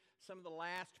to some of the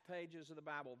last pages of the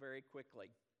Bible very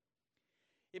quickly.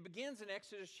 It begins in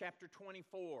Exodus chapter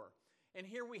 24. And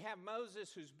here we have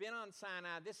Moses who's been on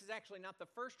Sinai. This is actually not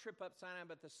the first trip up Sinai,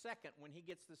 but the second, when he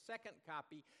gets the second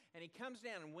copy. And he comes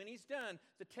down, and when he's done,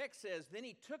 the text says, then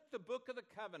he took the book of the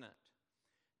covenant.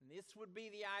 And this would be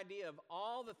the idea of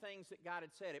all the things that God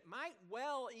had said. It might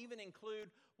well even include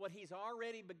what he's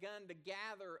already begun to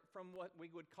gather from what we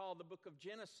would call the book of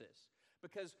Genesis.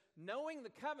 Because knowing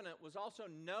the covenant was also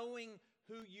knowing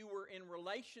who you were in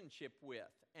relationship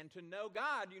with. And to know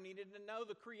God, you needed to know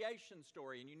the creation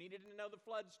story, and you needed to know the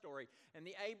flood story, and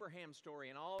the Abraham story,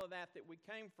 and all of that we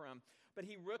came from. But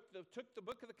he took the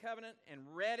book of the covenant and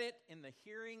read it in the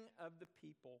hearing of the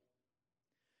people.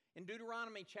 In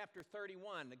Deuteronomy chapter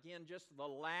 31, again, just the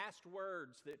last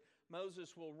words that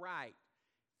Moses will write,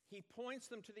 he points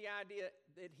them to the idea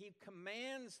that he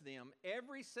commands them,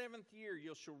 every seventh year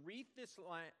you shall read this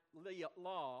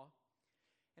law.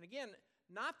 And again,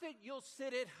 not that you'll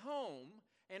sit at home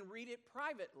and read it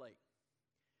privately,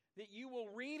 that you will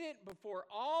read it before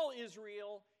all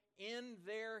Israel in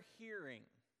their hearing.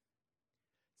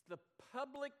 It's the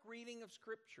public reading of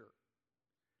Scripture.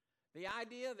 The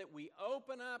idea that we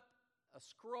open up a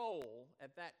scroll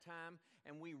at that time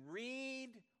and we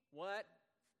read what,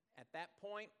 at that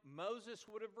point, Moses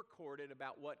would have recorded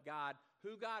about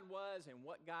who God was and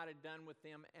what God had done with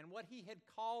them and what he had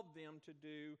called them to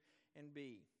do and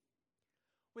be.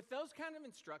 With those kind of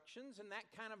instructions and that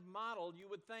kind of model, you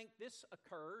would think this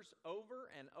occurs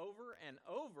over and over and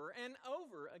over and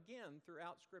over again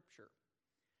throughout Scripture.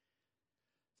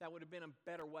 That would have been a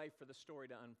better way for the story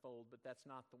to unfold, but that's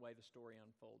not the way the story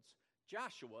unfolds.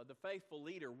 Joshua, the faithful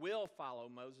leader, will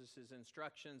follow Moses'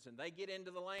 instructions, and they get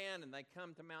into the land, and they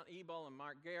come to Mount Ebal and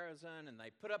Mount Gerizim, and they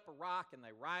put up a rock, and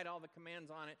they write all the commands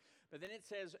on it. But then it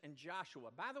says in Joshua,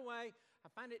 by the way, I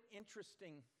find it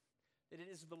interesting that it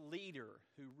is the leader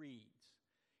who reads.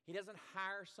 He doesn't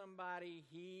hire somebody.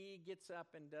 He gets up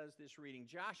and does this reading.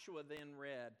 Joshua then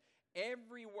read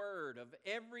every word of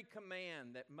every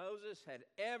command that Moses had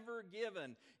ever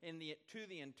given to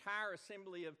the entire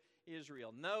assembly of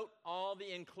Israel. Note all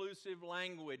the inclusive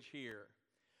language here.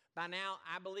 By now,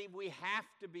 I believe we have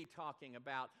to be talking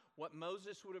about what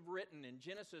Moses would have written in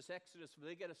Genesis, Exodus,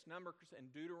 Leviticus, Numbers,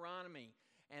 and Deuteronomy.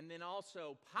 And then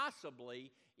also,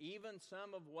 possibly, even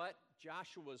some of what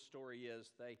Joshua's story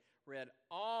is. They read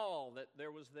all that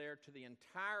there was there to the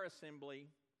entire assembly.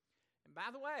 And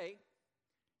by the way,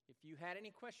 if you had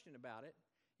any question about it,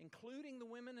 including the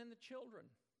women and the children,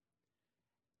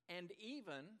 and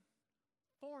even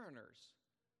foreigners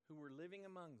who were living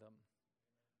among them,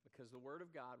 because the Word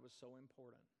of God was so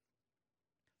important.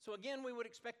 So again, we would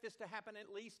expect this to happen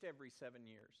at least every 7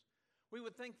 years. We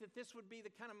would think that this would be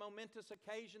the kind of momentous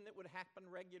occasion that would happen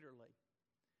regularly.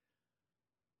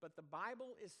 But the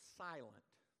Bible is silent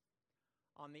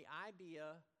on the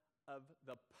idea of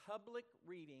the public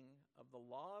reading of the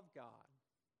law of God,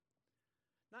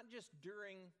 not just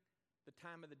during the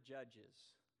time of the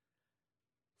judges.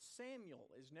 Samuel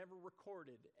is never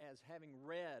recorded as having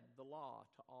read the law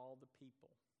to all the people.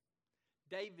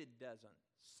 David doesn't.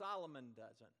 Solomon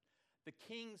doesn't. The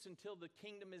kings until the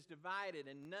kingdom is divided,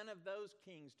 and none of those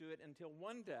kings do it until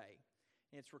one day.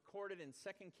 And it's recorded in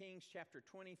 2 Kings chapter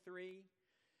 23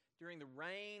 during the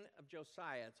reign of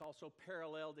Josiah. It's also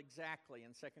paralleled exactly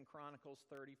in 2 Chronicles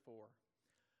 34.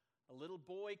 A little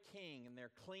boy king, and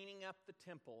they're cleaning up the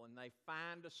temple, and they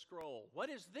find a scroll. What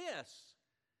is this?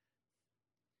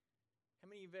 How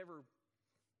many of you have ever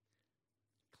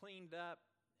cleaned up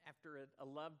after a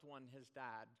loved one has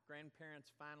died?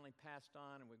 Grandparents finally passed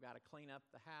on, and we've got to clean up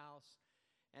the house.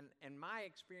 And my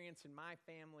experience in my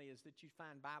family is that you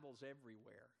find Bibles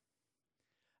everywhere.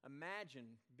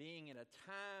 Imagine being at a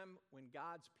time when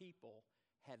God's people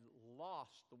had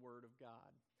lost the Word of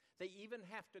God. They even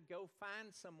have to go find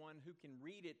someone who can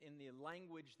read it in the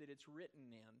language that it's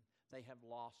written in. They have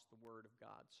lost the Word of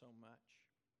God so much.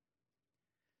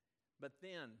 But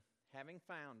then, having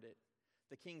found it,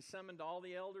 the king summoned all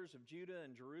the elders of Judah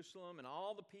and Jerusalem and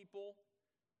all the people,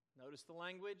 notice the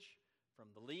language, from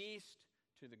the least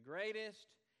to the greatest,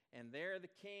 and there the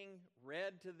king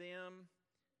read to them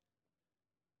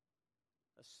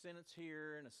a sentence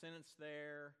here and a sentence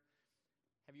there.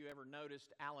 Have you ever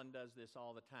noticed Alan does this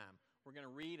all the time? We're going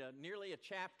to read nearly a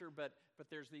chapter, but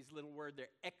there's these little words,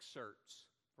 they're excerpts,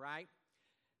 right?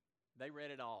 They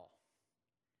read it all,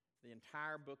 the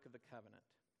entire book of the covenant.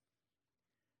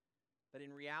 But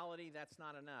in reality, that's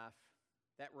not enough.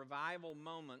 That revival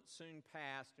moment soon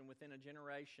passed, and within a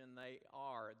generation, they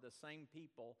are the same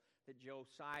people that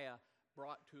Josiah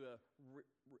brought to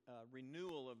a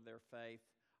renewal of their faith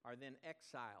are then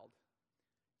exiled.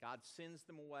 God sends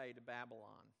them away to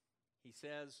Babylon. He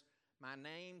says, My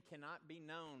name cannot be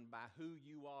known by who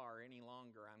you are any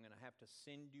longer. I'm going to have to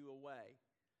send you away.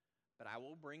 But I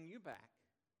will bring you back.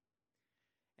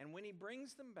 And when he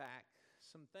brings them back,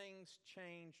 some things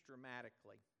change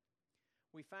dramatically.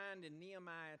 We find in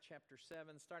Nehemiah chapter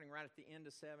 7, starting right at the end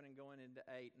of 7 and going into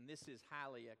 8, and this is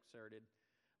highly excerpted.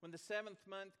 When the 7th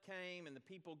month came and the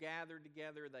people gathered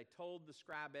together, they told the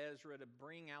scribe Ezra to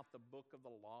bring out the book of the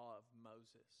law of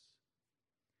Moses.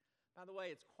 By the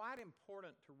way, it's quite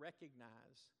important to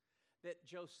recognize that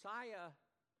Josiah,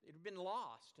 it had been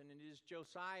lost, and it is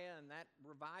Josiah and that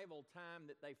revival time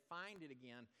that they find it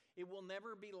again. It will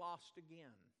never be lost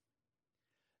again.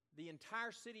 The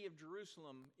entire city of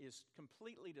Jerusalem is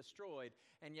completely destroyed,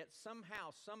 and yet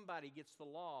somehow somebody gets the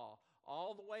law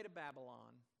all the way to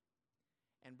Babylon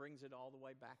and brings it all the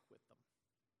way back with them.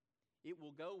 It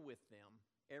will go with them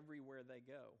everywhere they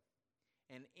go.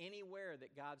 And anywhere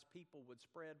that God's people would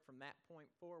spread from that point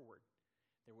forward,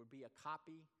 there would be a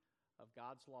copy of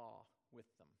God's law with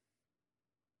them.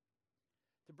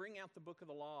 To bring out the book of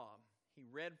the law, he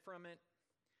read from it.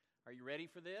 Are you ready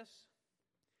for this?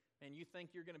 And you think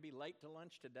you're going to be late to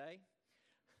lunch today?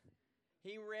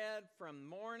 He read from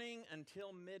morning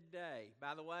until midday.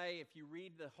 By the way, if you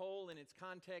read the whole in its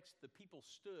context, the people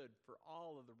stood for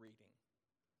all of the reading.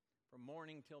 From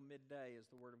morning till midday, as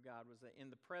the Word of God was in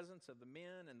the presence of the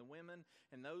men and the women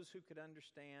and those who could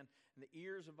understand, and the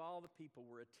ears of all the people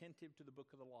were attentive to the book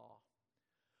of the law.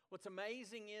 What's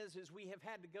amazing is we have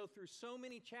had to go through so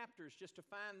many chapters just to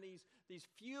find these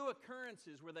few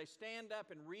occurrences where they stand up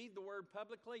and read the Word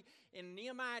publicly. In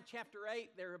Nehemiah chapter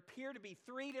 8, there appear to be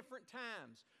 3 different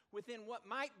times within what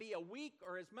might be a week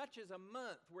or as much as a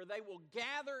month where they will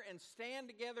gather and stand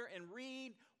together and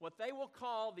read what they will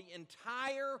call the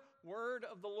entire Word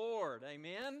of the Lord.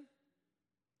 Amen?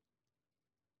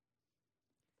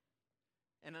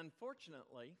 And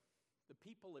unfortunately, the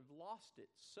people have lost it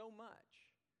so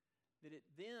much that it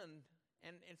then,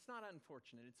 and it's not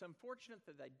unfortunate, it's unfortunate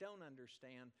that they don't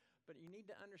understand, but you need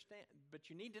to understand, but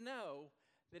you need to know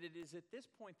that it is at this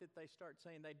point that they start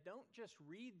saying they don't just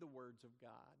read the words of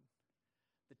God.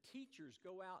 The teachers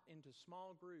go out into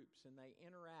small groups and they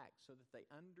interact so that they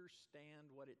understand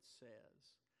what it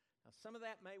says. Now, some of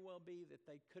that may well be that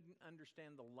they couldn't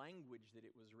understand the language that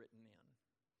it was written in.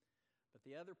 But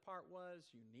the other part was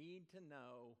you need to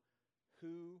know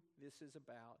who this is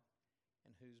about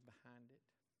and who's behind it.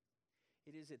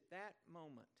 It is at that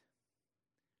moment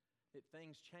that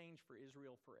things change for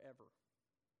Israel forever.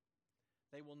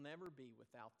 They will never be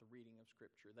without the reading of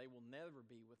Scripture. They will never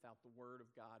be without the Word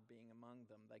of God being among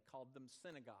them. They called them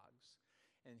synagogues.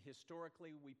 And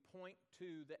historically, we point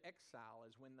to the exile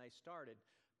as when they started.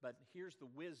 But here's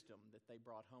the wisdom that they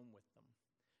brought home with them.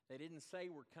 They didn't say,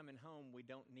 we're coming home, we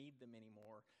don't need them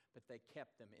anymore, but they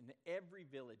kept them. In every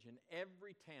village, in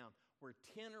every town, where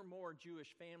 10 or more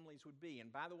Jewish families would be.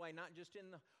 And by the way, not just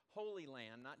in the Holy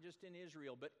Land, not just in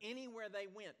Israel, but anywhere they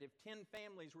went, if 10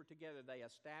 families were together, they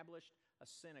established a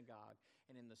synagogue.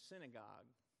 And in the synagogue,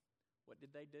 what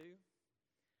did they do?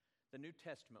 The New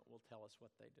Testament will tell us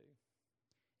what they do.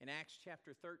 In Acts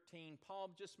chapter 13,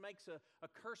 Paul just makes a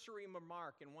cursory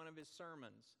remark in one of his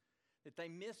sermons that they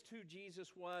missed who Jesus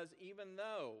was, even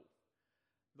though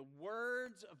the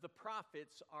words of the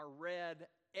prophets are read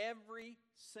every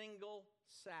single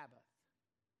Sabbath.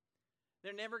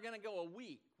 They're never going to go a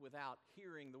week without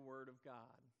hearing the Word of God.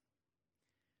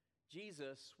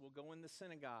 Jesus will go in the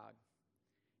synagogue,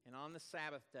 and on the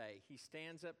Sabbath day, he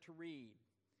stands up to read,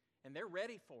 and they're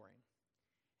ready for him.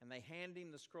 And they hand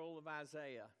him the scroll of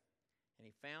Isaiah, and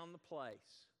he found the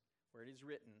place where it is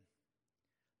written,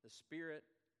 "The Spirit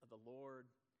of the Lord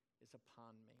is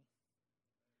upon me."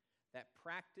 That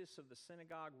practice of the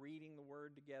synagogue reading the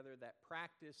Word together, that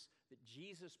practice that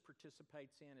Jesus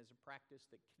participates in, is a practice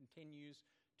that continues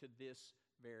to this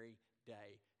very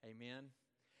day. Amen?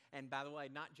 And by the way,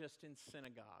 not just in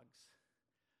synagogues,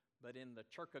 but in the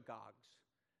churchagogues,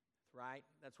 right?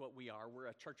 That's what we are. We're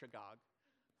a churchagogue.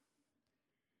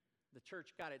 The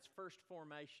church got its first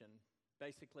formation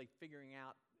basically figuring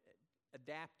out,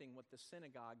 adapting what the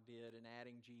synagogue did and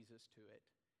adding Jesus to it.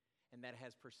 And that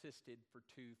has persisted for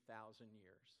 2,000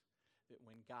 years. That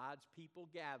when God's people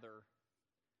gather,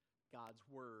 God's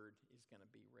Word is going to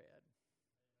be read.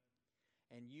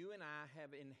 And you and I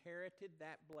have inherited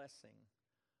that blessing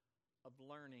of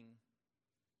learning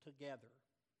together.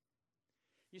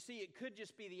 You see, it could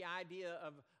just be the idea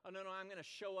of, oh, no, I'm going to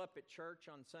show up at church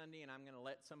on Sunday and I'm going to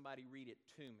let somebody read it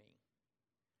to me.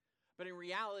 But in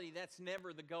reality, that's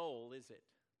never the goal, is it?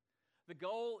 The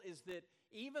goal is that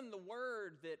even the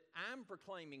word that I'm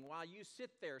proclaiming while you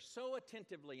sit there so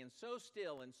attentively and so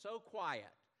still and so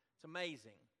quiet, it's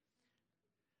amazing.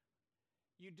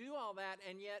 You do all that,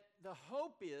 and yet the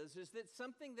hope is that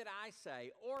something that I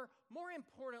say, or more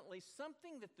importantly,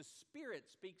 something that the Spirit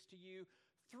speaks to you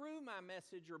through my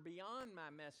message or beyond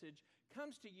my message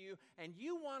comes to you, and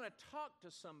you want to talk to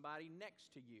somebody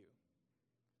next to you.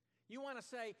 You want to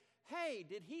say, hey,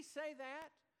 did he say that?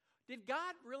 Did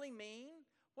God really mean?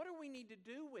 What do we need to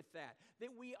do with that?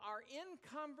 That we are in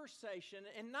conversation,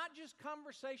 and not just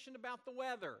conversation about the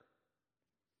weather,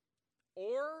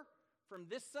 or from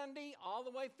this Sunday all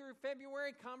the way through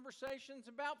February, conversations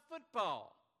about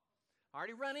football. I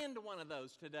already run into one of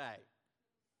those today.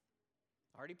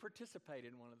 I already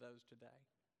participated in one of those today.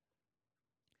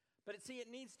 But it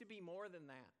needs to be more than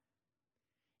that.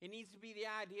 It needs to be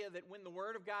the idea that when the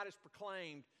Word of God is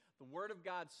proclaimed, the Word of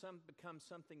God becomes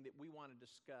something that we want to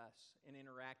discuss and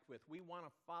interact with. We want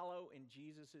to follow in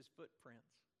Jesus'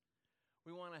 footprints.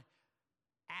 We want to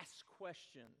ask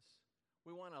questions.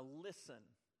 We want to listen.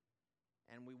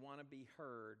 And we want to be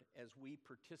heard as we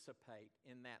participate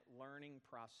in that learning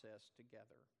process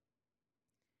together.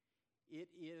 It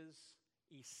is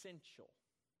essential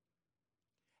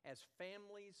as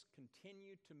families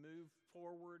continue to move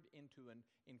forward into an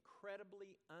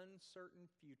incredibly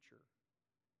uncertain future,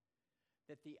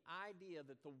 that the idea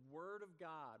that the Word of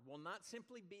God will not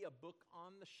simply be a book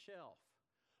on the shelf,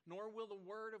 nor will the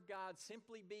Word of God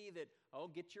simply be that, oh,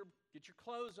 get your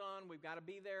clothes on, we've got to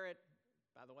be there at,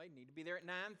 by the way, need to be there at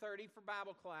 9:30 for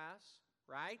Bible class,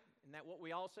 right? Isn't that what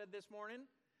we all said this morning?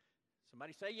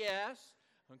 Somebody say yes.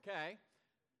 Okay.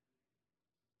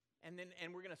 And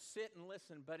we're going to sit and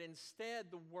listen. But instead,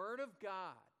 the Word of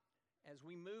God, as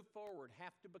we move forward,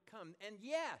 have to become, and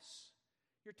yes,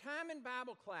 your time in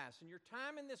Bible class and your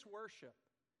time in this worship,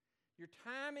 your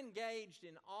time engaged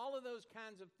in all of those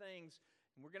kinds of things,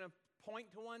 and we're going to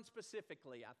point to one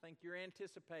specifically, I think you're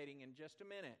anticipating in just a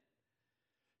minute,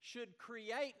 should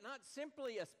create not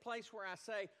simply a place where I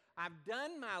say, I've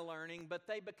done my learning, but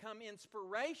they become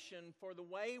inspiration for the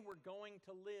way we're going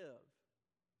to live.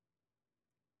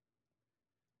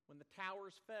 When the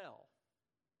towers fell,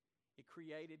 it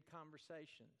created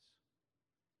conversations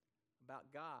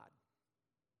about God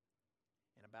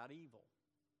and about evil.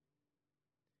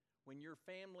 When your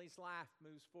family's life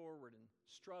moves forward and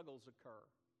struggles occur,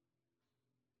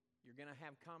 you're going to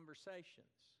have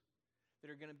conversations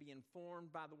that are going to be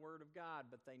informed by the Word of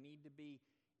God, but they need to be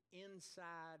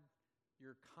inside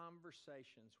your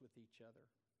conversations with each other,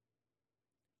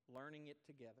 learning it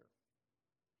together.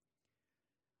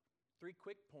 3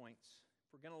 quick points. If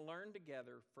we're going to learn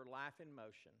together for life in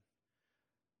motion,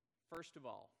 first of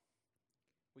all,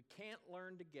 we can't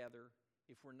learn together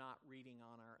if we're not reading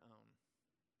on our own.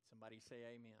 Somebody say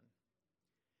amen.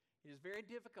 It is very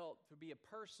difficult to be a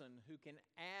person who can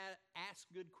ask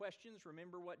good questions.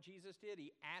 Remember what Jesus did?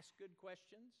 He asked good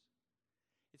questions.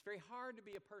 It's very hard to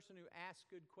be a person who asks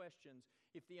good questions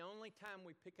if the only time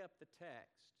we pick up the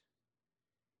text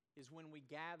is when we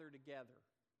gather together.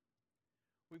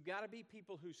 We've got to be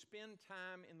people who spend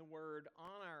time in the Word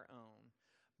on our own,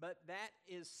 but that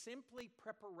is simply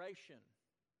preparation.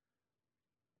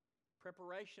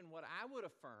 Preparation, what I would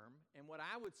affirm and what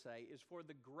I would say, is for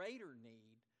the greater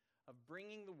need of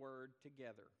bringing the Word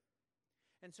together.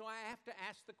 And so I have to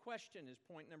ask the question, is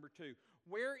point number 2.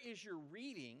 Where is your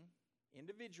reading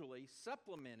individually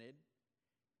supplemented,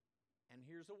 and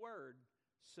here's a word,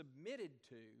 submitted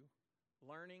to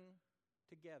learning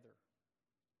together?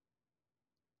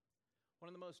 One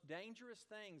of the most dangerous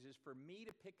things is for me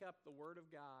to pick up the Word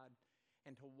of God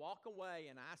and to walk away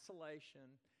in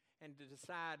isolation and to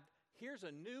decide, here's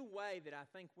a new way that I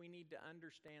think we need to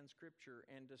understand Scripture,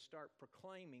 and to start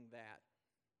proclaiming that.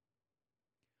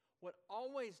 What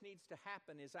always needs to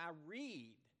happen is I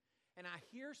read and I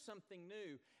hear something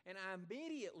new, and I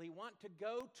immediately want to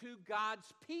go to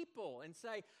God's people and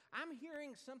say, I'm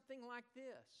hearing something like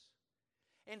this.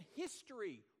 And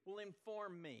history will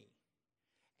inform me.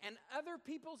 And other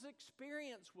people's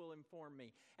experience will inform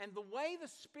me. And the way the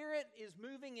Spirit is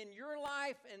moving in your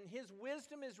life and His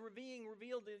wisdom is being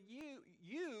revealed to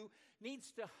you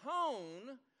needs to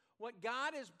hone what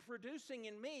God is producing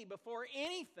in me before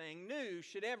anything new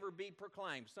should ever be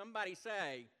proclaimed. Somebody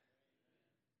say,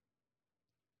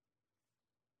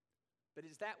 but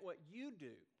is that what you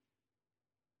do?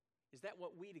 Is that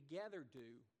what we together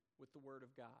do with the Word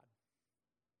of God?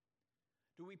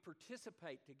 Do we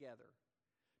participate together?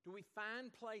 Do we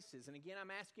find places? And again, I'm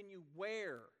asking you,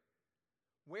 where?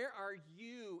 Where are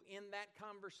you in that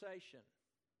conversation?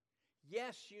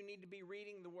 Yes, you need to be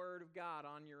reading the Word of God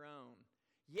on your own.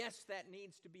 Yes, that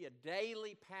needs to be a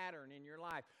daily pattern in your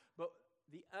life. But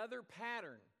the other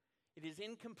pattern, it is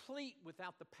incomplete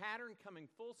without the pattern coming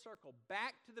full circle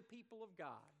back to the people of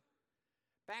God,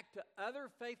 back to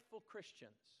other faithful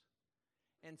Christians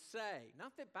and say,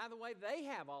 not that, by the way, they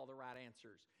have all the right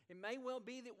answers. It may well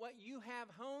be that what you have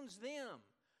hones them.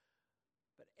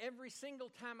 But every single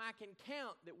time I can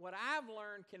count that what I've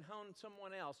learned can hone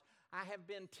someone else, I have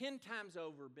been 10 times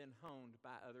over been honed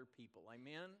by other people.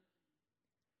 Amen?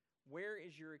 Where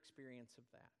is your experience of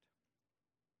that?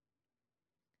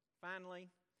 Finally,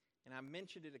 and I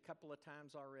mentioned it a couple of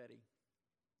times already,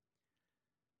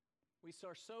 we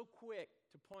are so quick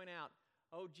to point out,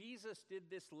 oh, Jesus did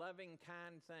this loving,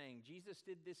 kind thing. Jesus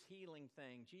did this healing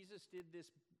thing. Jesus did this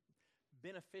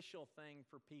beneficial thing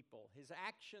for people. His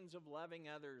actions of loving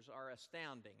others are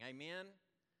astounding. Amen?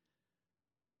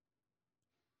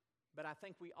 But I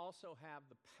think we also have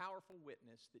the powerful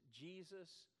witness that Jesus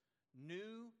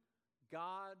knew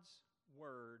God's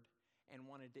word and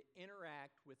wanted to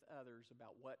interact with others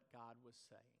about what God was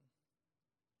saying.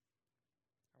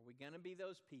 Are we going to be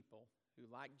those people who,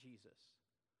 like Jesus,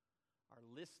 are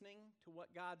listening to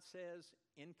what God says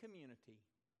in community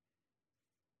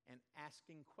and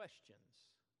asking questions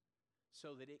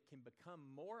so that it can become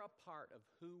more a part of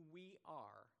who we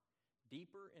are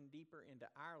deeper and deeper into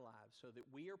our lives so that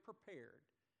we are prepared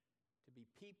to be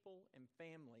people and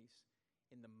families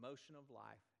in the motion of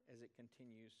life as it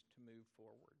continues to move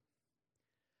forward?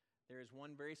 There is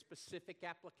one very specific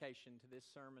application to this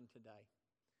sermon today.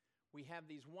 We have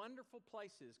these wonderful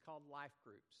places called life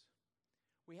groups.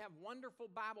 We have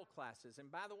wonderful Bible classes. And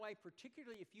by the way,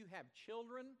 particularly if you have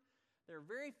children, there are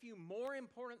very few more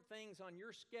important things on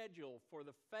your schedule for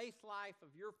the faith life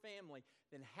of your family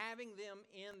than having them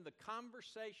in the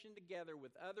conversation together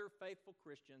with other faithful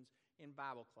Christians in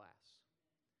Bible class.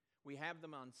 We have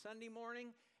them on Sunday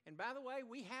morning, and by the way,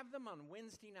 we have them on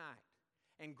Wednesday night.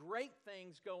 And great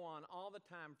things go on all the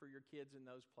time for your kids in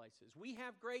those places. We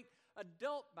have great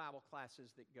adult Bible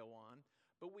classes that go on,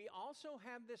 but we also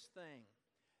have this thing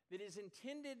that is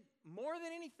intended more than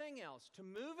anything else to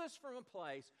move us from a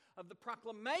place of the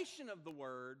proclamation of the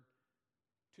Word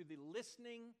to the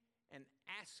listening and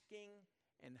asking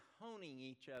and honing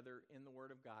each other in the Word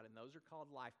of God. And those are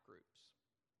called life groups.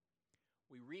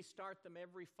 We restart them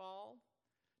every fall.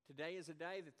 Today is a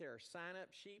day that there are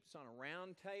sign-up sheets on a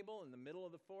round table in the middle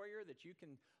of the foyer that you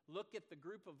can look at the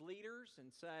group of leaders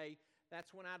and say,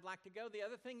 that's when I'd like to go. The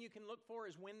other thing you can look for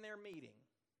is when they're meeting.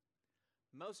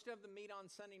 Most of them meet on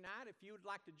Sunday night. If you would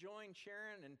like to join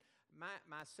Sharon and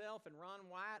myself and Ron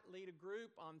White lead a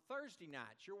group on Thursday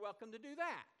nights, you're welcome to do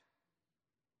that.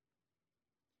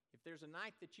 If there's a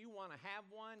night that you want to have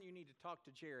one, you need to talk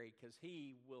to Jerry because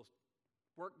he will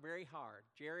work very hard.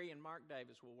 Jerry and Mark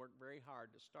Davis will work very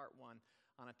hard to start one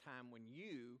on a time when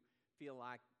you feel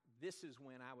like this is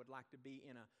when I would like to be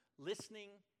in a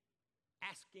listening,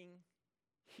 asking,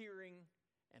 hearing,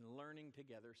 and learning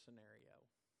together scenario.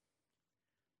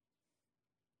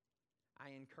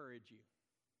 I encourage you.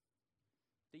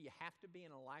 Do you have to be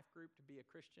in a life group to be a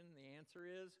Christian? The answer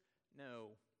is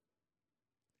no.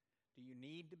 Do you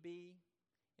need to be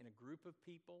in a group of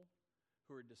people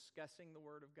who are discussing the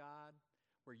Word of God,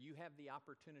 where you have the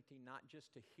opportunity not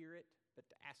just to hear it, but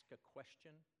to ask a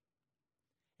question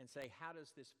and say, how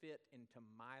does this fit into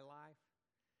my life?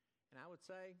 And I would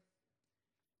say,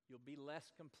 you'll be less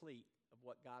complete of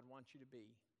what God wants you to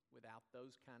be without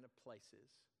those kind of places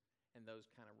and those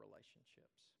kind of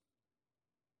relationships.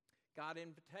 God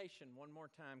invitation, one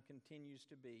more time, continues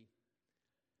to be,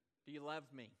 do you love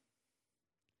me?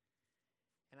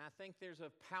 And I think there's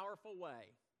a powerful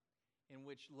way in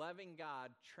which loving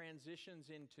God transitions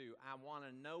into, I want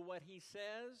to know what He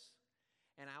says,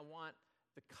 and I want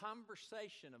the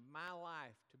conversation of my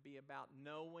life to be about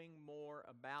knowing more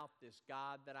about this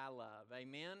God that I love.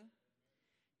 Amen?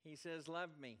 He says,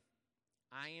 love me.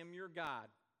 I am your God.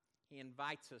 He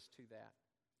invites us to that.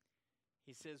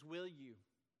 He says, will you?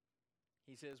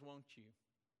 He says, won't you?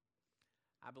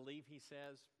 I believe He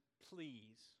says,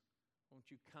 please, won't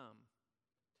you come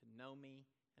to know me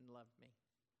and love me?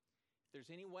 If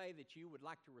there's any way that you would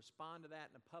like to respond to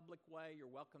that in a public way,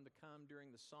 you're welcome to come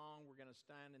during the song. We're going to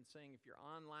stand and sing. If you're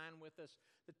online with us,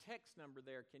 the text number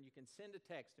there, you can send a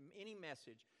text, any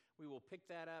message. We will pick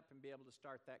that up and be able to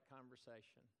start that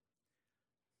conversation.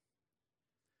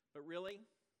 But really,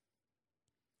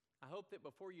 I hope that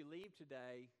before you leave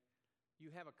today, you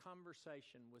have a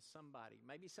conversation with somebody,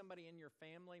 maybe somebody in your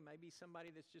family, maybe somebody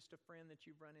that's just a friend that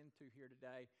you've run into here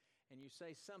today, and you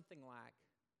say something like,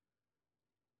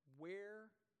 where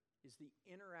is the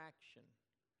interaction,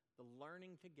 the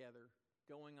learning together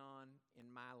going on in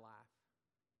my life?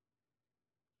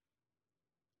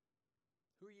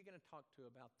 Who are you going to talk to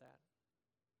about that?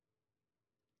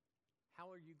 How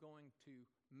are you going to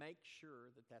make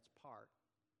sure that that's part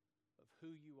of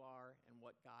who you are and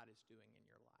what God is doing in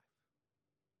your life.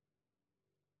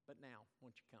 But now,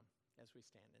 won't you come as we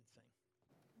stand and sing?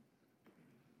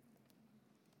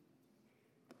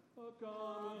 A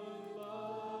common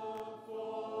love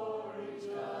for each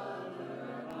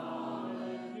other,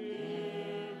 common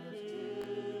gift to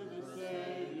the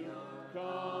Savior,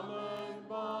 common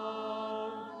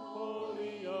bond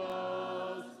holding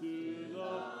us to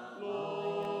the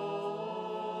Lord,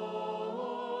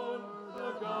 a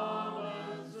common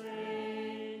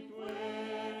strength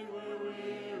when we're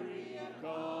weary,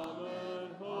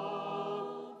 common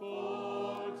hope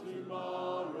for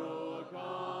tomorrow, a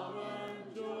common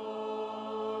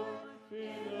joy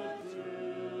in the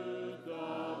truth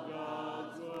of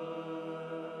God's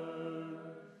word,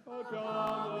 a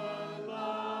common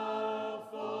love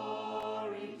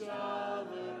for each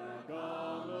other,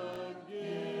 common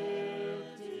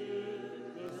gift to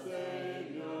the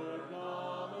Savior,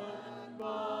 common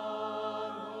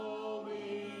bond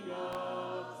holding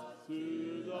us to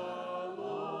the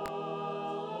Lord,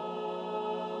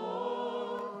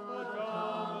 a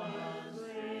common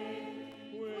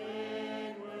strength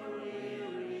when we're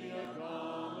weary, a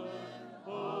common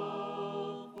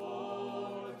hope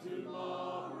for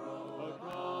tomorrow, a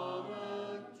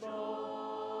common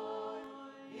joy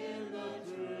in the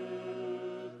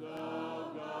truth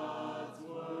of God's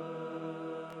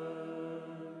word.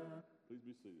 Please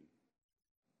be seated.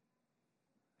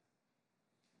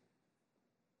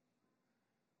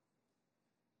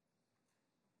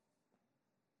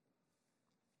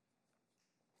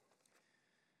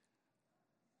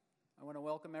 I want to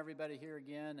welcome everybody here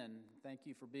again and thank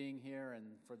you for being here, and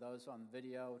for those on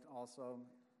video also,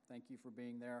 thank you for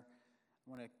being there. I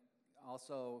want to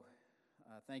also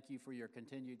thank you for your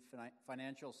continued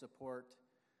financial support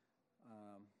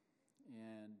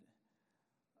and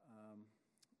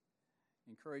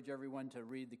encourage everyone to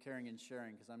read the Caring and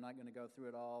Sharing, because I'm not going to go through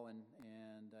it all, and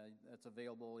that's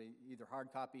available either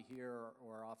hard copy here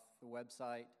or off the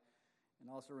website. And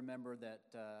also remember that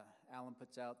Alan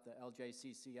puts out the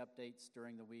LJCC updates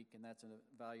during the week, and that's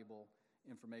valuable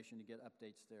information to get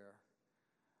updates there.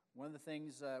 One of the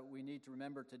things we need to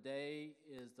remember today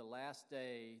is the last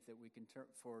day that we can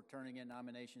for turning in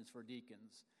nominations for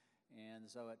deacons. And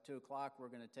so at 2 o'clock, we're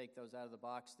going to take those out of the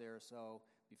box there. So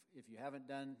if you haven't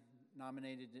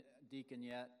nominated deacon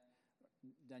yet,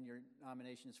 done your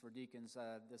nominations for deacons,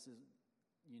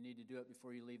 you need to do it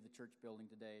before you leave the church building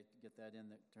today to get that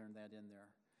in, turn that in there.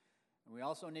 And we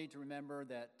also need to remember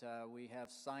that we have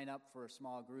sign up for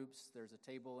small groups. There's a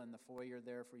table in the foyer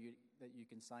there for you that you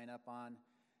can sign up on,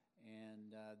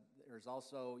 and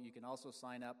you can also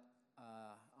sign up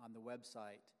on the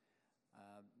website.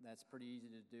 That's pretty easy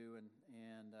to do,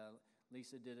 and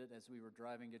Lisa did it as we were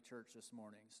driving to church this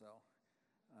morning. So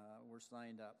we're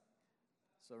signed up.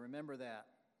 So remember that.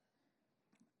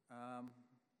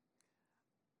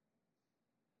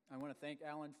 I want to thank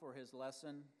Alan for his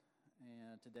lesson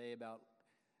today about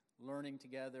learning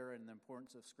together and the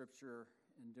importance of Scripture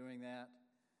in doing that.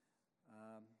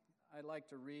 I'd like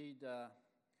to read a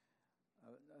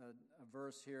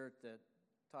verse here that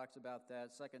talks about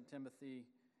that, 2 Timothy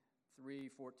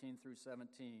 3:14 through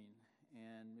 17.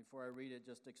 And before I read it,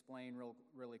 just explain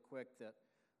really quick that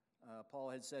Paul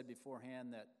had said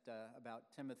beforehand that about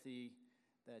Timothy,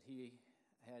 that he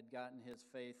had gotten his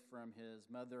faith from his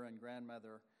mother and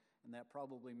grandmother, and that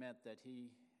probably meant that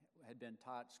he had been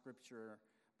taught Scripture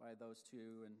by those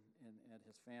two and at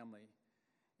his family.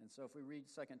 And so if we read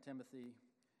 2 Timothy,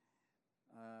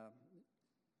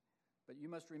 but you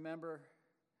must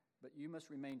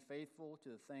remain faithful to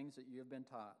the things that you have been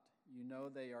taught. You know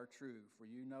they are true, for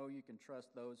you know you can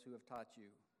trust those who have taught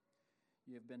you.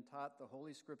 You have been taught the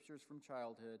Holy Scriptures from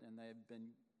childhood, and they have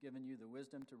been given you the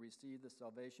wisdom to receive the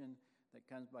salvation that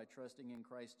comes by trusting in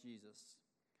Christ Jesus.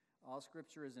 All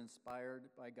Scripture is inspired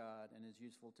by God and is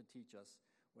useful to teach us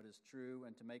what is true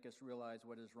and to make us realize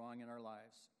what is wrong in our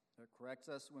lives. It corrects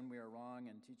us when we are wrong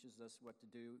and teaches us what to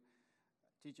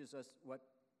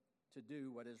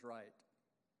do what is right.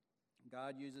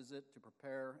 God uses it to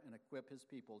prepare and equip his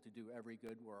people to do every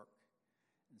good work.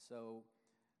 And so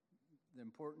the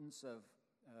importance of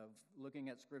looking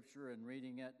at Scripture and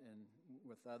reading it and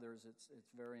with others,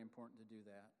 it's very important to do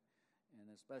that. And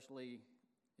especially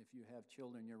if you have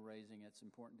children you're raising, it's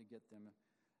important to get them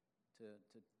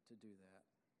to do that.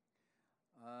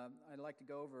 I'd like to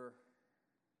go over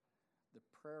the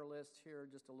prayer list here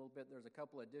just a little bit. There's a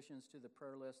couple additions to the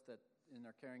prayer list that in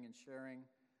our Caring and Sharing.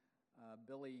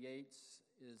 Billy Yates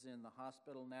is in the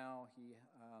hospital now. He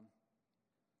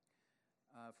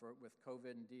with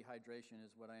COVID and dehydration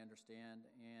is what I understand.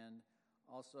 And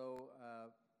also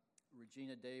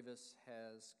Regina Davis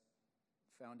has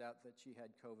found out that she had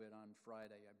COVID on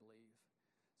Friday, I believe.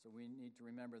 So we need to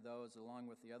remember those along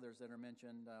with the others that are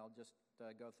mentioned. I'll just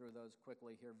go through those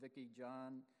quickly here. Vicki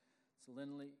John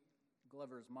Salinley,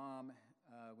 Glover's mom,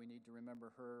 we need to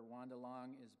remember her. Wanda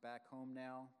Long is back home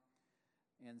now,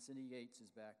 and Cindy Yates is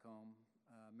back home.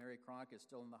 Mary Cronk is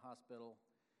still in the hospital.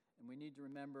 And we need to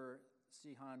remember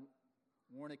Sihan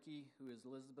Warnicki, who is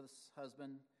Elizabeth's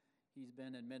husband. He's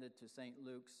been admitted to St.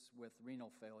 Luke's with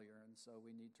renal failure, and so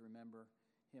we need to remember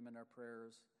him in our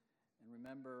prayers. And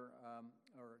remember,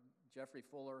 Jeffrey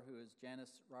Fuller, who is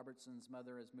Janice Robertson's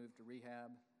mother, has moved to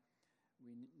rehab.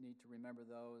 We need to remember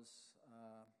those.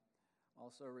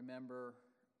 Also remember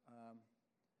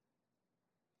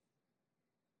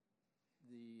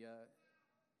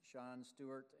Sean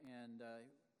Stewart, and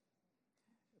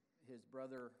his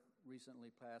brother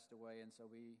recently passed away, and so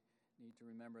we need to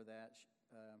remember that.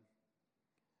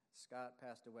 Scott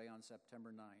passed away on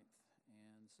September 9th,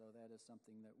 and so that is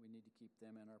something that we need to keep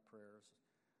them in our prayers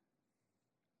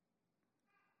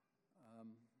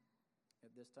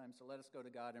at this time. So let us go to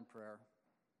God in prayer.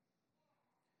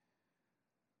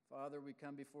 Father, we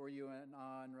come before you in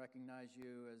awe and recognize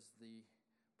you as the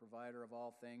provider of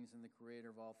all things and the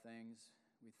creator of all things.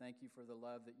 We thank you for the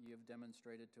love that you have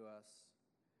demonstrated to us.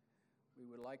 We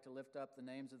would like to lift up the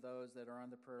names of those that are on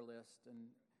the prayer list,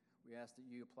 and we ask that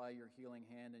you apply your healing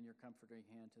hand and your comforting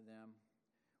hand to them.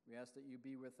 We ask that you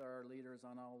be with our leaders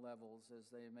on all levels as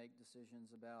they make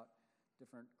decisions about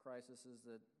different crises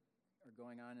that are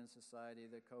going on in society,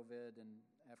 the COVID and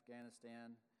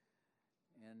Afghanistan,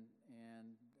 and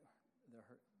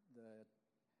the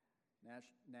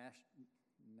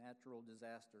natural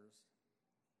disasters.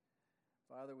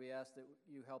 Father, we ask that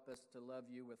you help us to love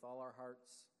you with all our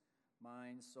hearts,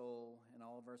 mind, soul, and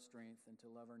all of our strength, and to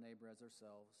love our neighbor as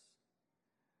ourselves.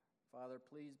 Father,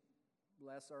 please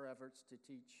bless our efforts to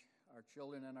teach our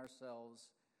children and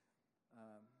ourselves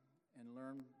and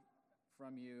learn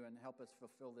from you, and help us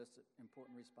fulfill this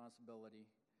important responsibility.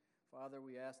 Father,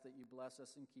 we ask that you bless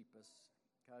us and keep us,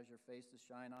 cause your face to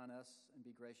shine on us and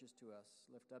be gracious to us.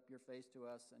 Lift up your face to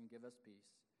us and give us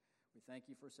peace. We thank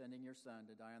you for sending your Son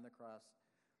to die on the cross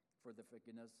for the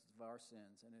forgiveness of our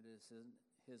sins, and it is in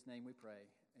his name we pray.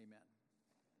 Amen.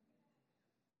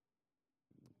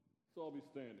 So I'll be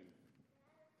standing.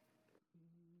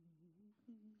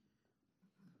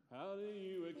 How do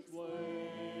you explain?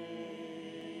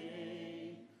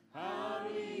 How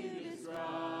do you describe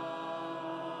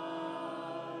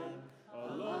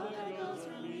a love that goes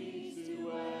from east to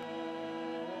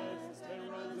west and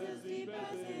runs as deep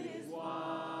as it is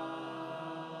wide?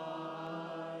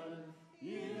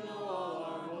 You know all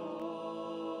our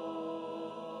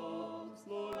hopes,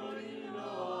 Lord, you know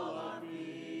all our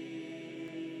fears,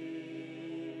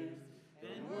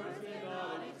 and words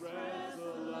cannot express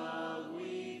the love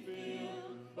we feel,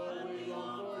 but we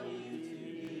long for you to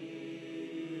hear.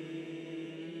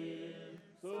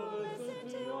 So listen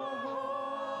to our hearts,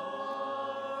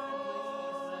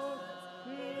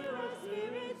 hear our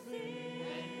spirit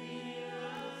sing,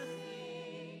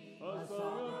 a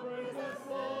song of praise that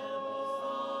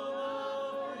flows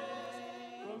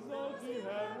from those who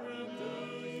have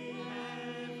redeemed.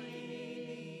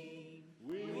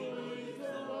 We will use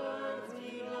the words we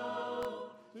know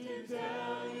to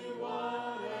tell you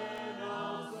what an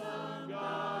awesome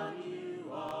God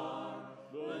you are.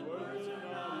 But words are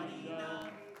not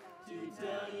enough to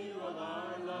tell you of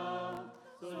our